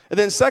that? And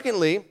then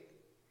secondly,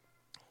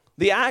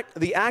 the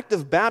act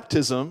of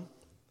baptism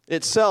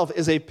itself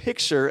is a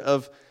picture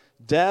of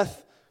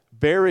death,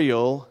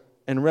 burial,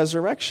 and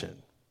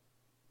resurrection.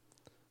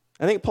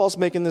 I think Paul's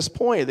making this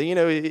point that,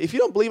 if you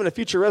don't believe in a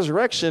future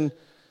resurrection,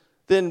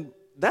 then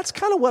that's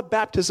kind of what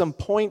baptism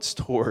points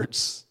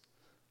towards,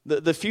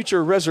 the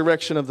future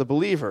resurrection of the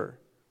believer.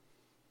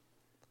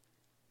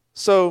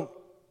 So,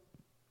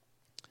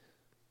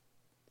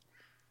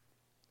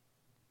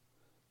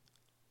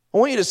 I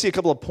want you to see a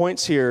couple of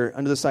points here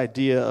under this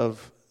idea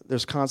of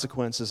there's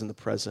consequences in the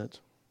present.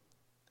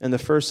 And the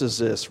first is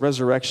this: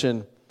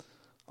 resurrection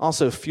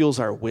also fuels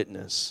our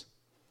witness.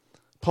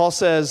 Paul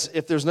says,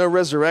 if there's no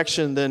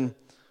resurrection, then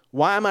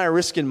why am I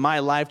risking my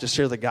life to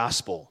share the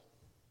gospel?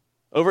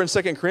 Over in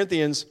 2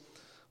 Corinthians,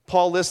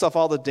 Paul lists off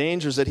all the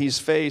dangers that he's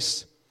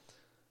faced,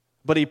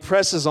 but he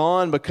presses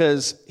on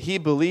because he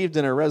believed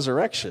in a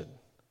resurrection.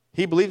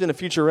 He believed in a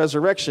future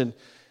resurrection.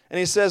 And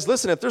he says,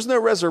 listen, if there's no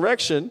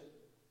resurrection,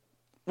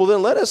 well,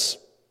 then let us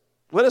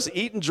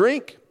eat and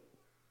drink,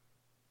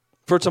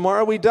 for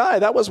tomorrow we die.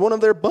 That was one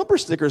of their bumper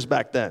stickers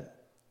back then.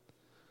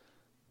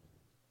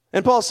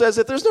 And Paul says,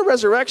 if there's no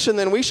resurrection,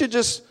 then we should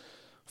just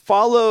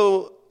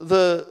follow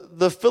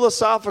the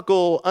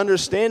philosophical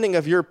understanding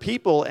of your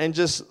people and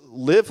just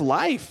live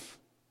life.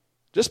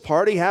 Just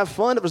party, have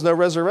fun if there's no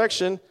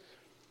resurrection.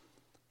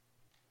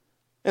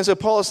 And so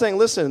Paul is saying,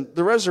 listen,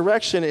 the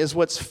resurrection is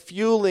what's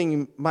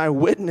fueling my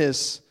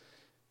witness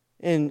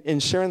in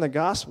sharing the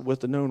gospel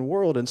with the known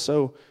world. And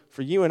so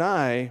for you and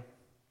I,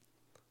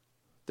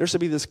 there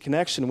should be this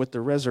connection with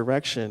the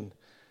resurrection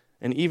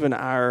and even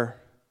our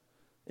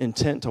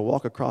intent to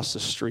walk across the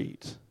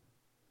street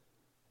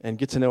and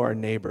get to know our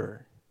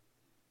neighbor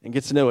and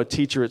get to know a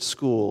teacher at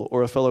school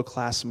or a fellow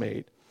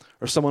classmate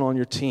or someone on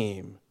your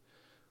team.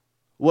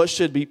 What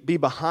should be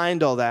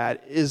behind all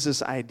that is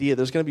this idea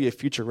there's going to be a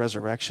future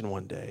resurrection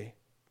one day.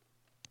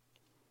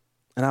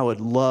 And I would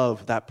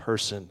love that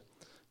person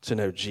to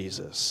know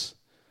Jesus.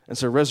 And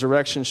so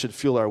resurrection should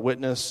fuel our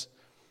witness.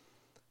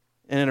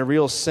 And in a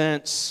real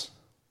sense,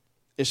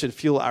 it should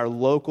fuel our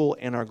local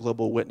and our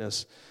global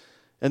witness.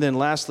 And then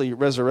lastly,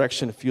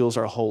 resurrection fuels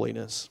our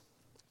holiness.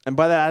 And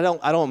by that,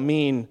 I don't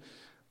mean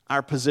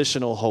our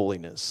positional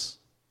holiness,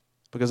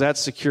 because that's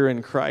secure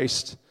in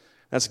Christ.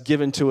 That's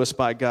given to us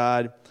by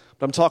God.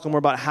 But I'm talking more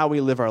about how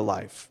we live our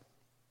life.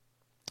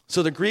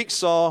 So the Greeks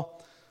saw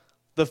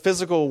the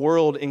physical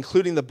world,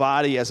 including the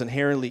body, as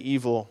inherently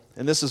evil.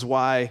 And this is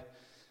why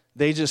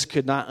they just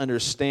could not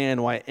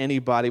understand why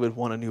anybody would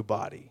want a new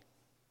body.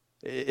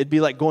 It'd be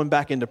like going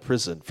back into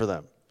prison for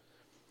them.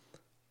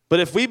 But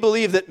if we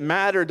believe that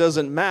matter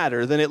doesn't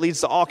matter, then it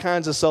leads to all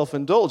kinds of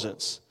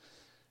self-indulgence.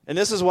 And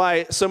this is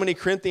why so many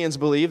Corinthians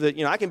believe that,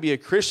 I can be a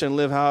Christian and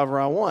live however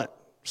I want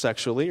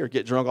sexually, or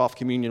get drunk off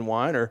communion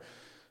wine, or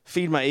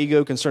feed my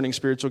ego concerning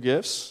spiritual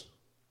gifts.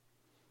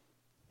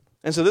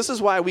 And so this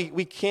is why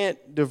we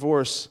can't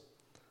divorce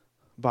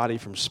body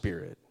from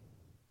spirit.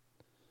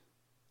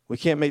 We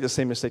can't make the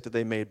same mistake that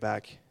they made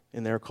back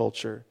in their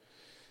culture.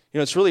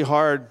 It's really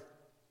hard,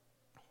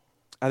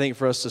 I think,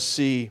 for us to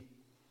see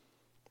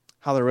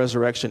how the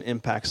resurrection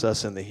impacts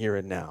us in the here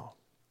and now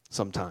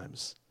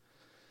sometimes.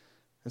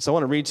 And so I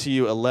want to read to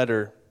you a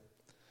letter.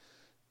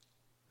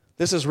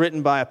 This is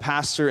written by a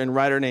pastor and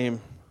writer named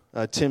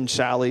Tim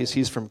Challies.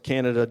 He's from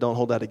Canada. Don't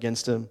hold that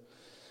against him.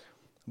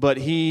 But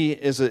he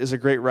is a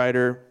great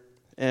writer.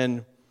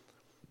 And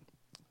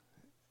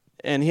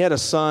he had a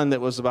son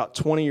that was about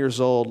 20 years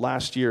old.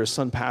 Last year, his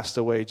son passed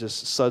away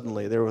just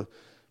suddenly. They were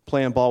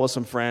playing ball with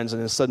some friends,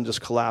 and his son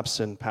just collapsed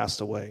and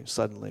passed away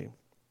suddenly.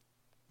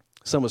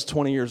 His son was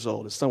 20 years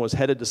old. His son was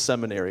headed to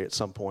seminary at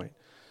some point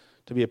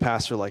to be a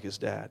pastor like his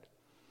dad.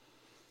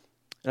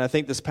 And I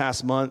think this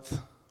past month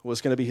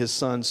was going to be his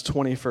son's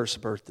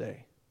 21st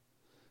birthday.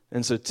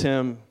 And so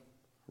Tim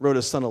wrote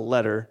his son a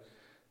letter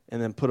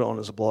and then put it on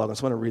his blog. I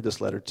just want to read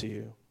this letter to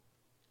you.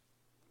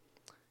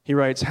 He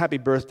writes, "Happy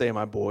birthday,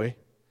 my boy.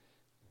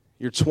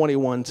 You're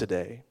 21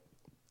 today,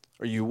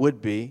 or you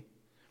would be.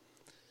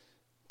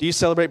 Do you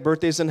celebrate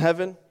birthdays in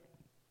heaven?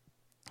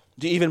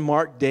 Do you even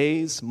mark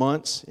days,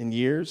 months, and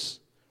years?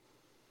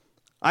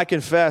 I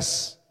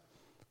confess,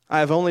 I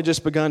have only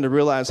just begun to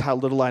realize how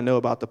little I know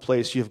about the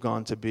place you've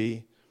gone to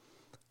be.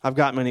 I've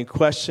got many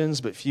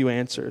questions, but few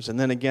answers. And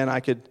then again, I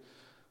could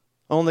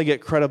only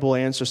get credible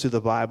answers through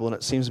the Bible, and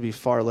it seems to be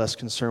far less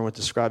concerned with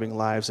describing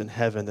lives in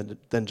heaven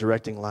than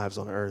directing lives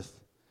on earth.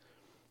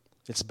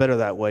 It's better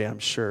that way, I'm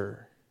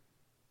sure.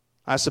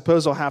 I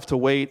suppose I'll have to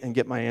wait and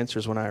get my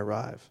answers when I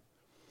arrive.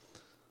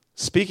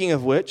 Speaking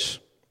of which,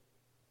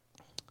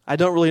 I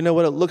don't really know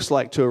what it looks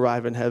like to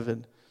arrive in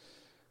heaven.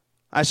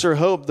 I sure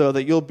hope, though,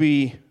 that you'll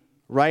be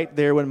right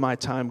there when my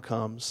time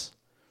comes.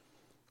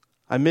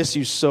 I miss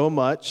you so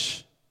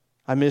much.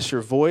 I miss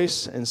your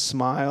voice and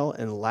smile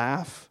and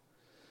laugh.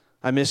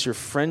 I miss your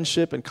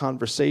friendship and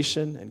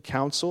conversation and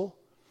counsel.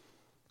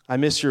 I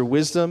miss your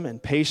wisdom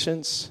and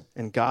patience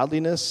and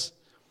godliness.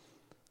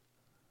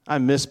 I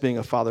miss being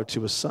a father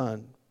to a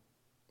son.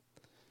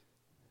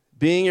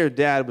 Being your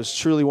dad was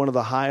truly one of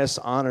the highest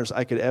honors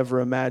I could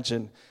ever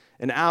imagine,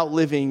 and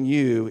outliving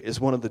you is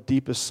one of the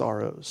deepest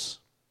sorrows.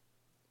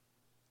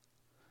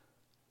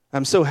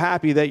 I'm so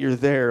happy that you're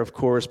there, of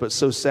course, but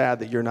so sad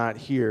that you're not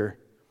here.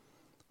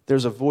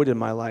 There's a void in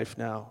my life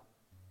now.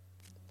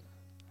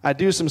 I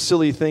do some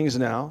silly things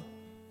now,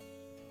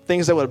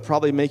 things that would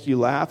probably make you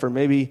laugh or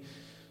maybe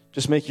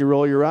just make you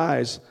roll your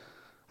eyes.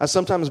 I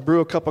sometimes brew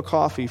a cup of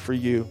coffee for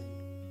you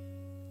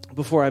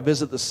before I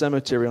visit the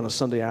cemetery on a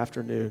Sunday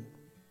afternoon.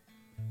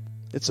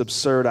 It's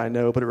absurd, I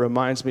know, but it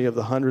reminds me of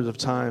the hundreds of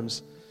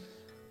times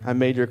I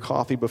made your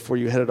coffee before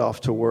you headed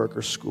off to work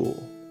or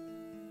school.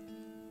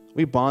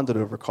 We bonded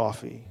over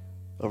coffee,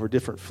 over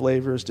different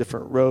flavors,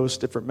 different roasts,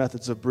 different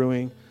methods of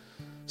brewing.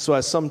 So I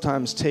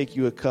sometimes take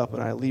you a cup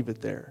and I leave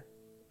it there.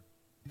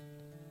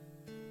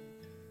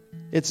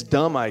 It's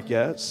dumb, I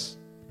guess,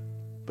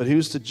 but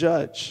who's to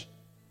judge?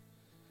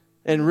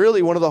 And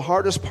really, one of the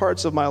hardest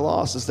parts of my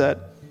loss is that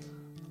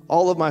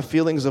all of my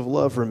feelings of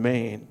love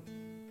remain,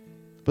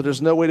 but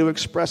there's no way to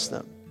express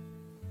them.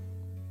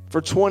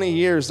 For 20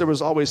 years, there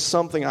was always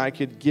something I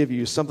could give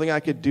you, something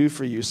I could do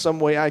for you, some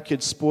way I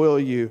could spoil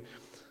you.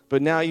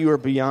 But now you are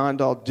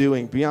beyond all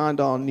doing, beyond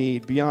all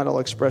need, beyond all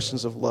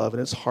expressions of love,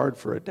 and it's hard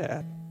for a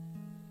dad.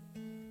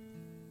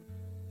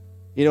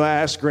 You know, I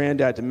asked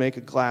Granddad to make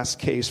a glass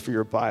case for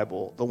your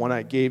Bible, the one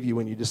I gave you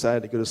when you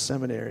decided to go to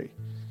seminary.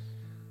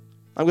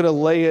 I'm going to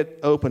lay it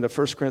open to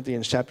 1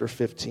 Corinthians chapter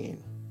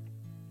 15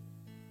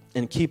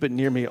 and keep it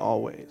near me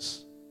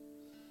always.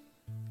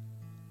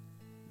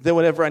 Then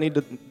whenever I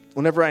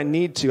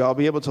need to, I'll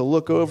be able to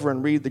look over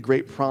and read the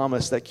great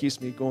promise that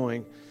keeps me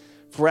going.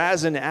 For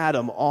as in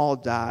Adam all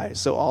die,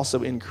 so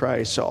also in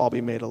Christ shall all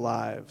be made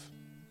alive.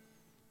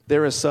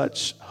 There is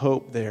such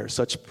hope there,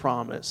 such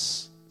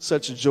promise,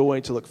 such joy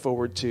to look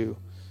forward to.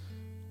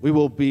 We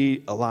will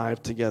be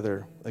alive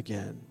together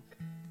again.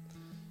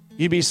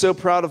 You'd be so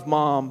proud of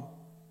Mom.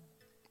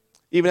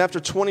 Even after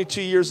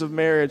 22 years of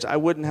marriage, I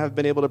wouldn't have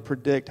been able to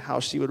predict how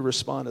she would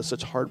respond to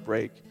such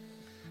heartbreak.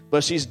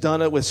 But she's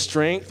done it with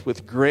strength,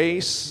 with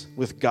grace,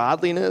 with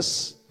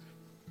godliness.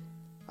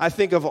 I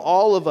think of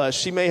all of us,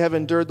 she may have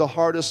endured the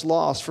hardest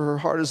loss, for her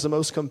heart is the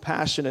most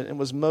compassionate and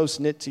was most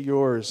knit to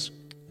yours.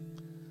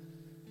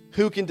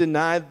 Who can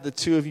deny that the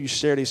two of you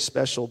shared a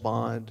special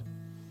bond?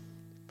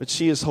 But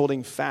she is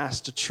holding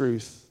fast to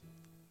truth,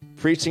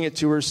 preaching it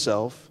to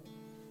herself,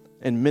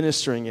 and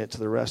ministering it to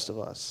the rest of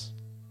us.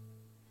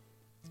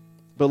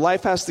 But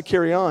life has to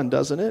carry on,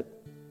 doesn't it?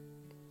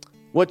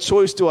 What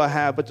choice do I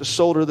have but to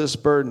shoulder this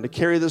burden, to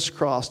carry this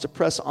cross, to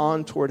press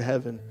on toward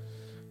heaven,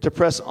 to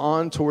press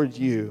on toward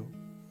you?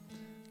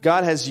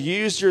 God has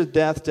used your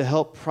death to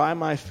help pry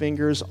my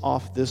fingers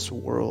off this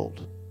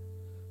world,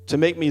 to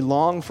make me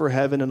long for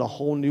heaven in a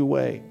whole new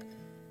way.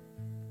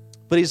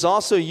 But he's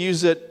also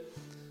used it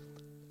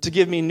to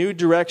give me new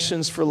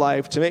directions for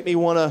life, to make me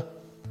want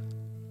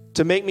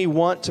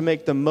to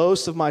make the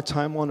most of my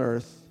time on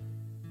earth.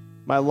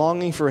 My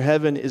longing for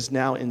heaven is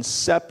now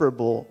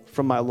inseparable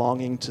from my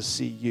longing to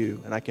see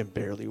you, and I can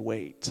barely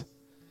wait.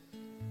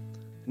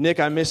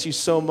 Nick, I miss you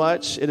so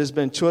much. It has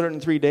been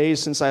 203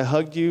 days since I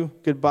hugged you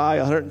goodbye,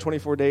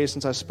 124 days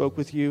since I spoke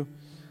with you,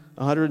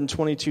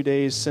 122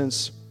 days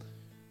since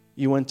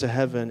you went to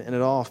heaven, and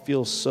it all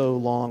feels so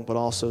long, but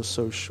also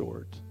so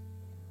short.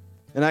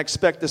 And I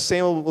expect the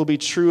same will be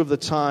true of the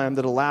time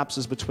that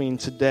elapses between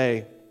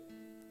today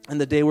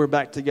and the day we're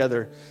back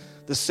together.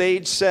 The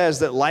sage says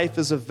that life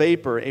is a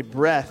vapor, a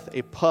breath,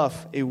 a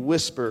puff, a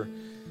whisper.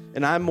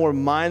 And I'm more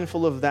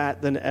mindful of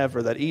that than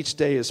ever, that each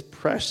day is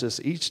precious.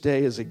 Each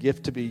day is a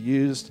gift to be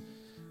used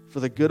for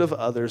the good of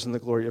others and the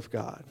glory of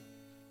God.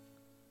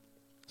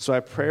 So I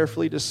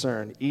prayerfully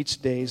discern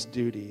each day's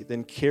duty,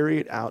 then carry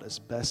it out as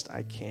best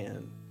I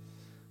can.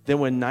 Then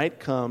when night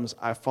comes,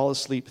 I fall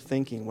asleep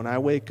thinking, when I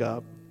wake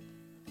up,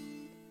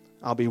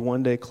 I'll be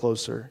one day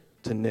closer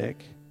to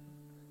Nick.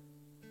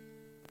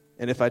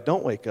 And if I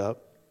don't wake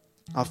up,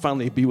 I'll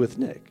finally be with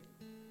Nick.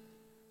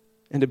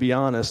 And to be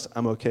honest,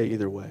 I'm okay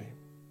either way.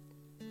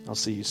 I'll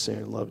see you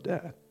soon. Love,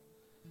 Dad.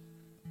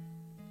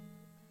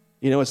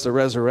 You know, it's the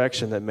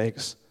resurrection that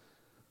makes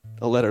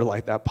a letter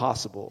like that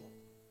possible.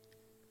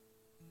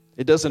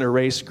 It doesn't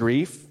erase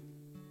grief,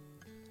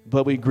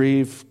 but we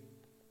grieve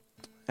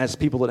as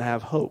people that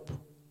have hope.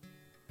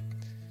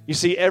 You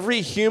see,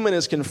 every human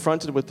is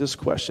confronted with this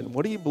question.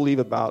 What do you believe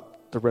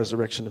about the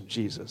resurrection of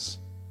Jesus?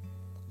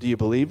 Do you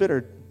believe it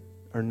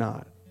or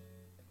not?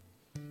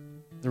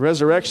 The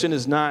resurrection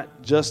is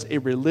not just a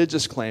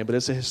religious claim, but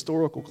it's a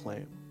historical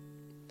claim.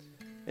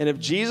 And if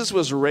Jesus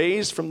was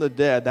raised from the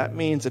dead, that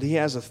means that he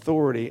has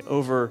authority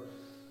over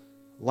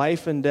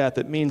life and death.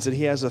 It means that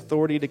he has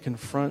authority to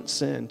confront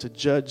sin, to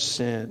judge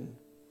sin.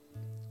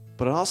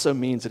 But it also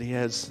means that he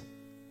has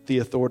the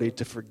authority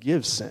to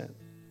forgive sin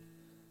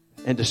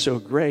and to show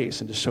grace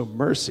and to show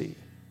mercy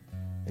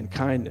and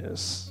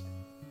kindness.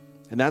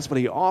 And that's what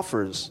he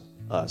offers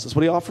us. That's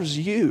what he offers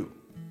you.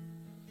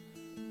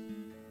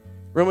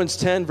 Romans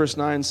 10 verse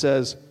 9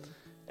 says,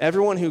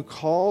 everyone who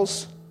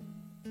calls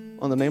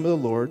on the name of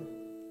the Lord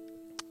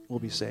will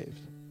be saved.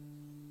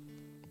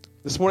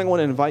 This morning I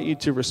want to invite you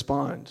to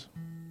respond.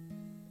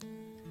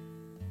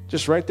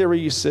 Just right there where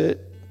you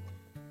sit,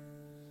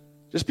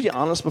 just be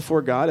honest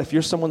before God. If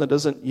you're someone that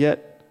doesn't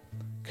yet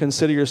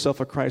consider yourself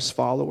a Christ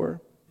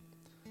follower,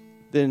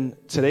 then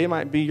today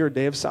might be your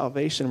day of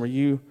salvation where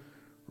you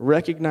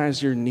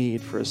recognize your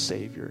need for a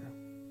Savior.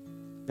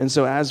 And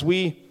so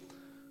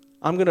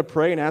I'm going to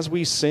pray, and as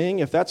we sing,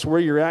 if that's where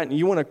you're at and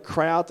you want to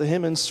cry out to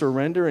him and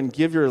surrender and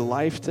give your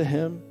life to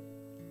him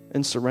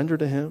and surrender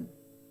to him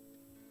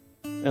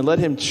and let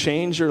him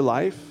change your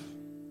life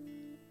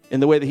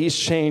in the way that he's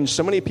changed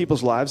so many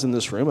people's lives in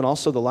this room, and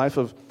also the life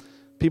of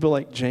people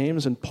like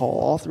James and Paul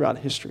all throughout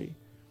history,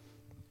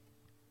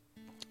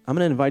 I'm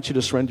going to invite you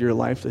to surrender your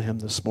life to him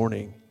this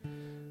morning.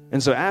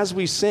 And so as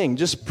we sing,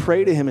 just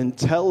pray to him and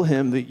tell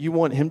him that you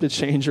want him to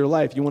change your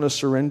life. You want to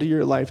surrender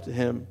your life to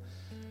him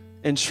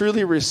and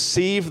truly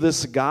receive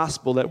this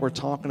gospel that we're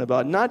talking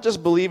about. Not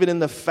just believe it in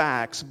the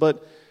facts,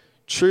 but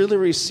truly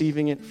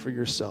receiving it for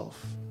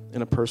yourself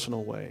in a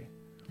personal way.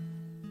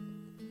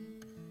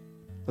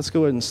 Let's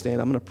go ahead and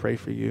stand. I'm going to pray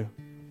for you.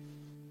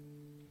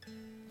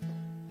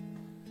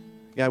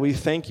 God, we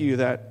thank you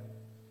that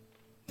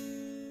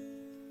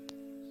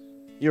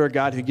you're a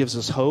God who gives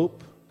us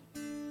hope.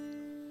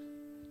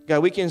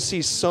 God, we can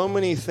see so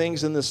many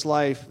things in this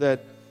life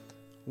that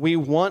we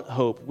want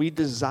hope. We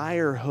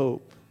desire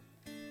hope.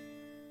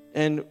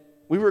 And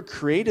we were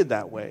created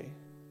that way.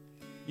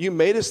 You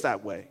made us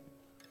that way.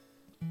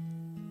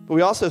 But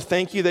we also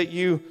thank you that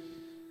you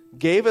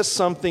gave us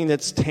something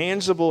that's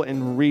tangible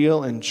and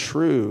real and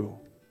true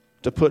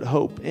to put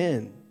hope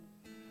in.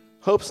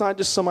 Hope's not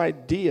just some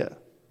idea.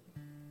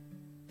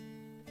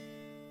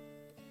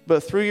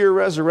 But through your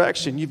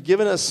resurrection, you've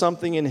given us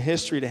something in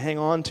history to hang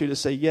on to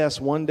say, yes,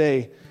 one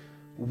day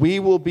we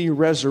will be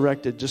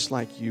resurrected just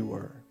like you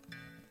were.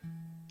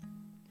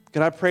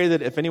 God, I pray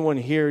that if anyone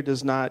here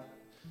does not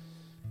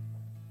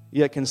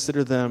yet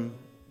consider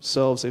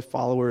themselves a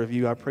follower of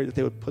you, I pray that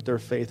they would put their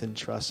faith and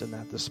trust in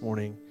that this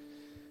morning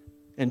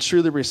and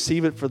truly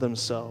receive it for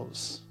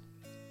themselves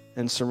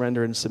and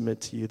surrender and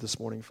submit to you this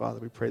morning, Father.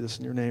 We pray this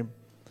in your name.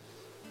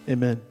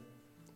 Amen.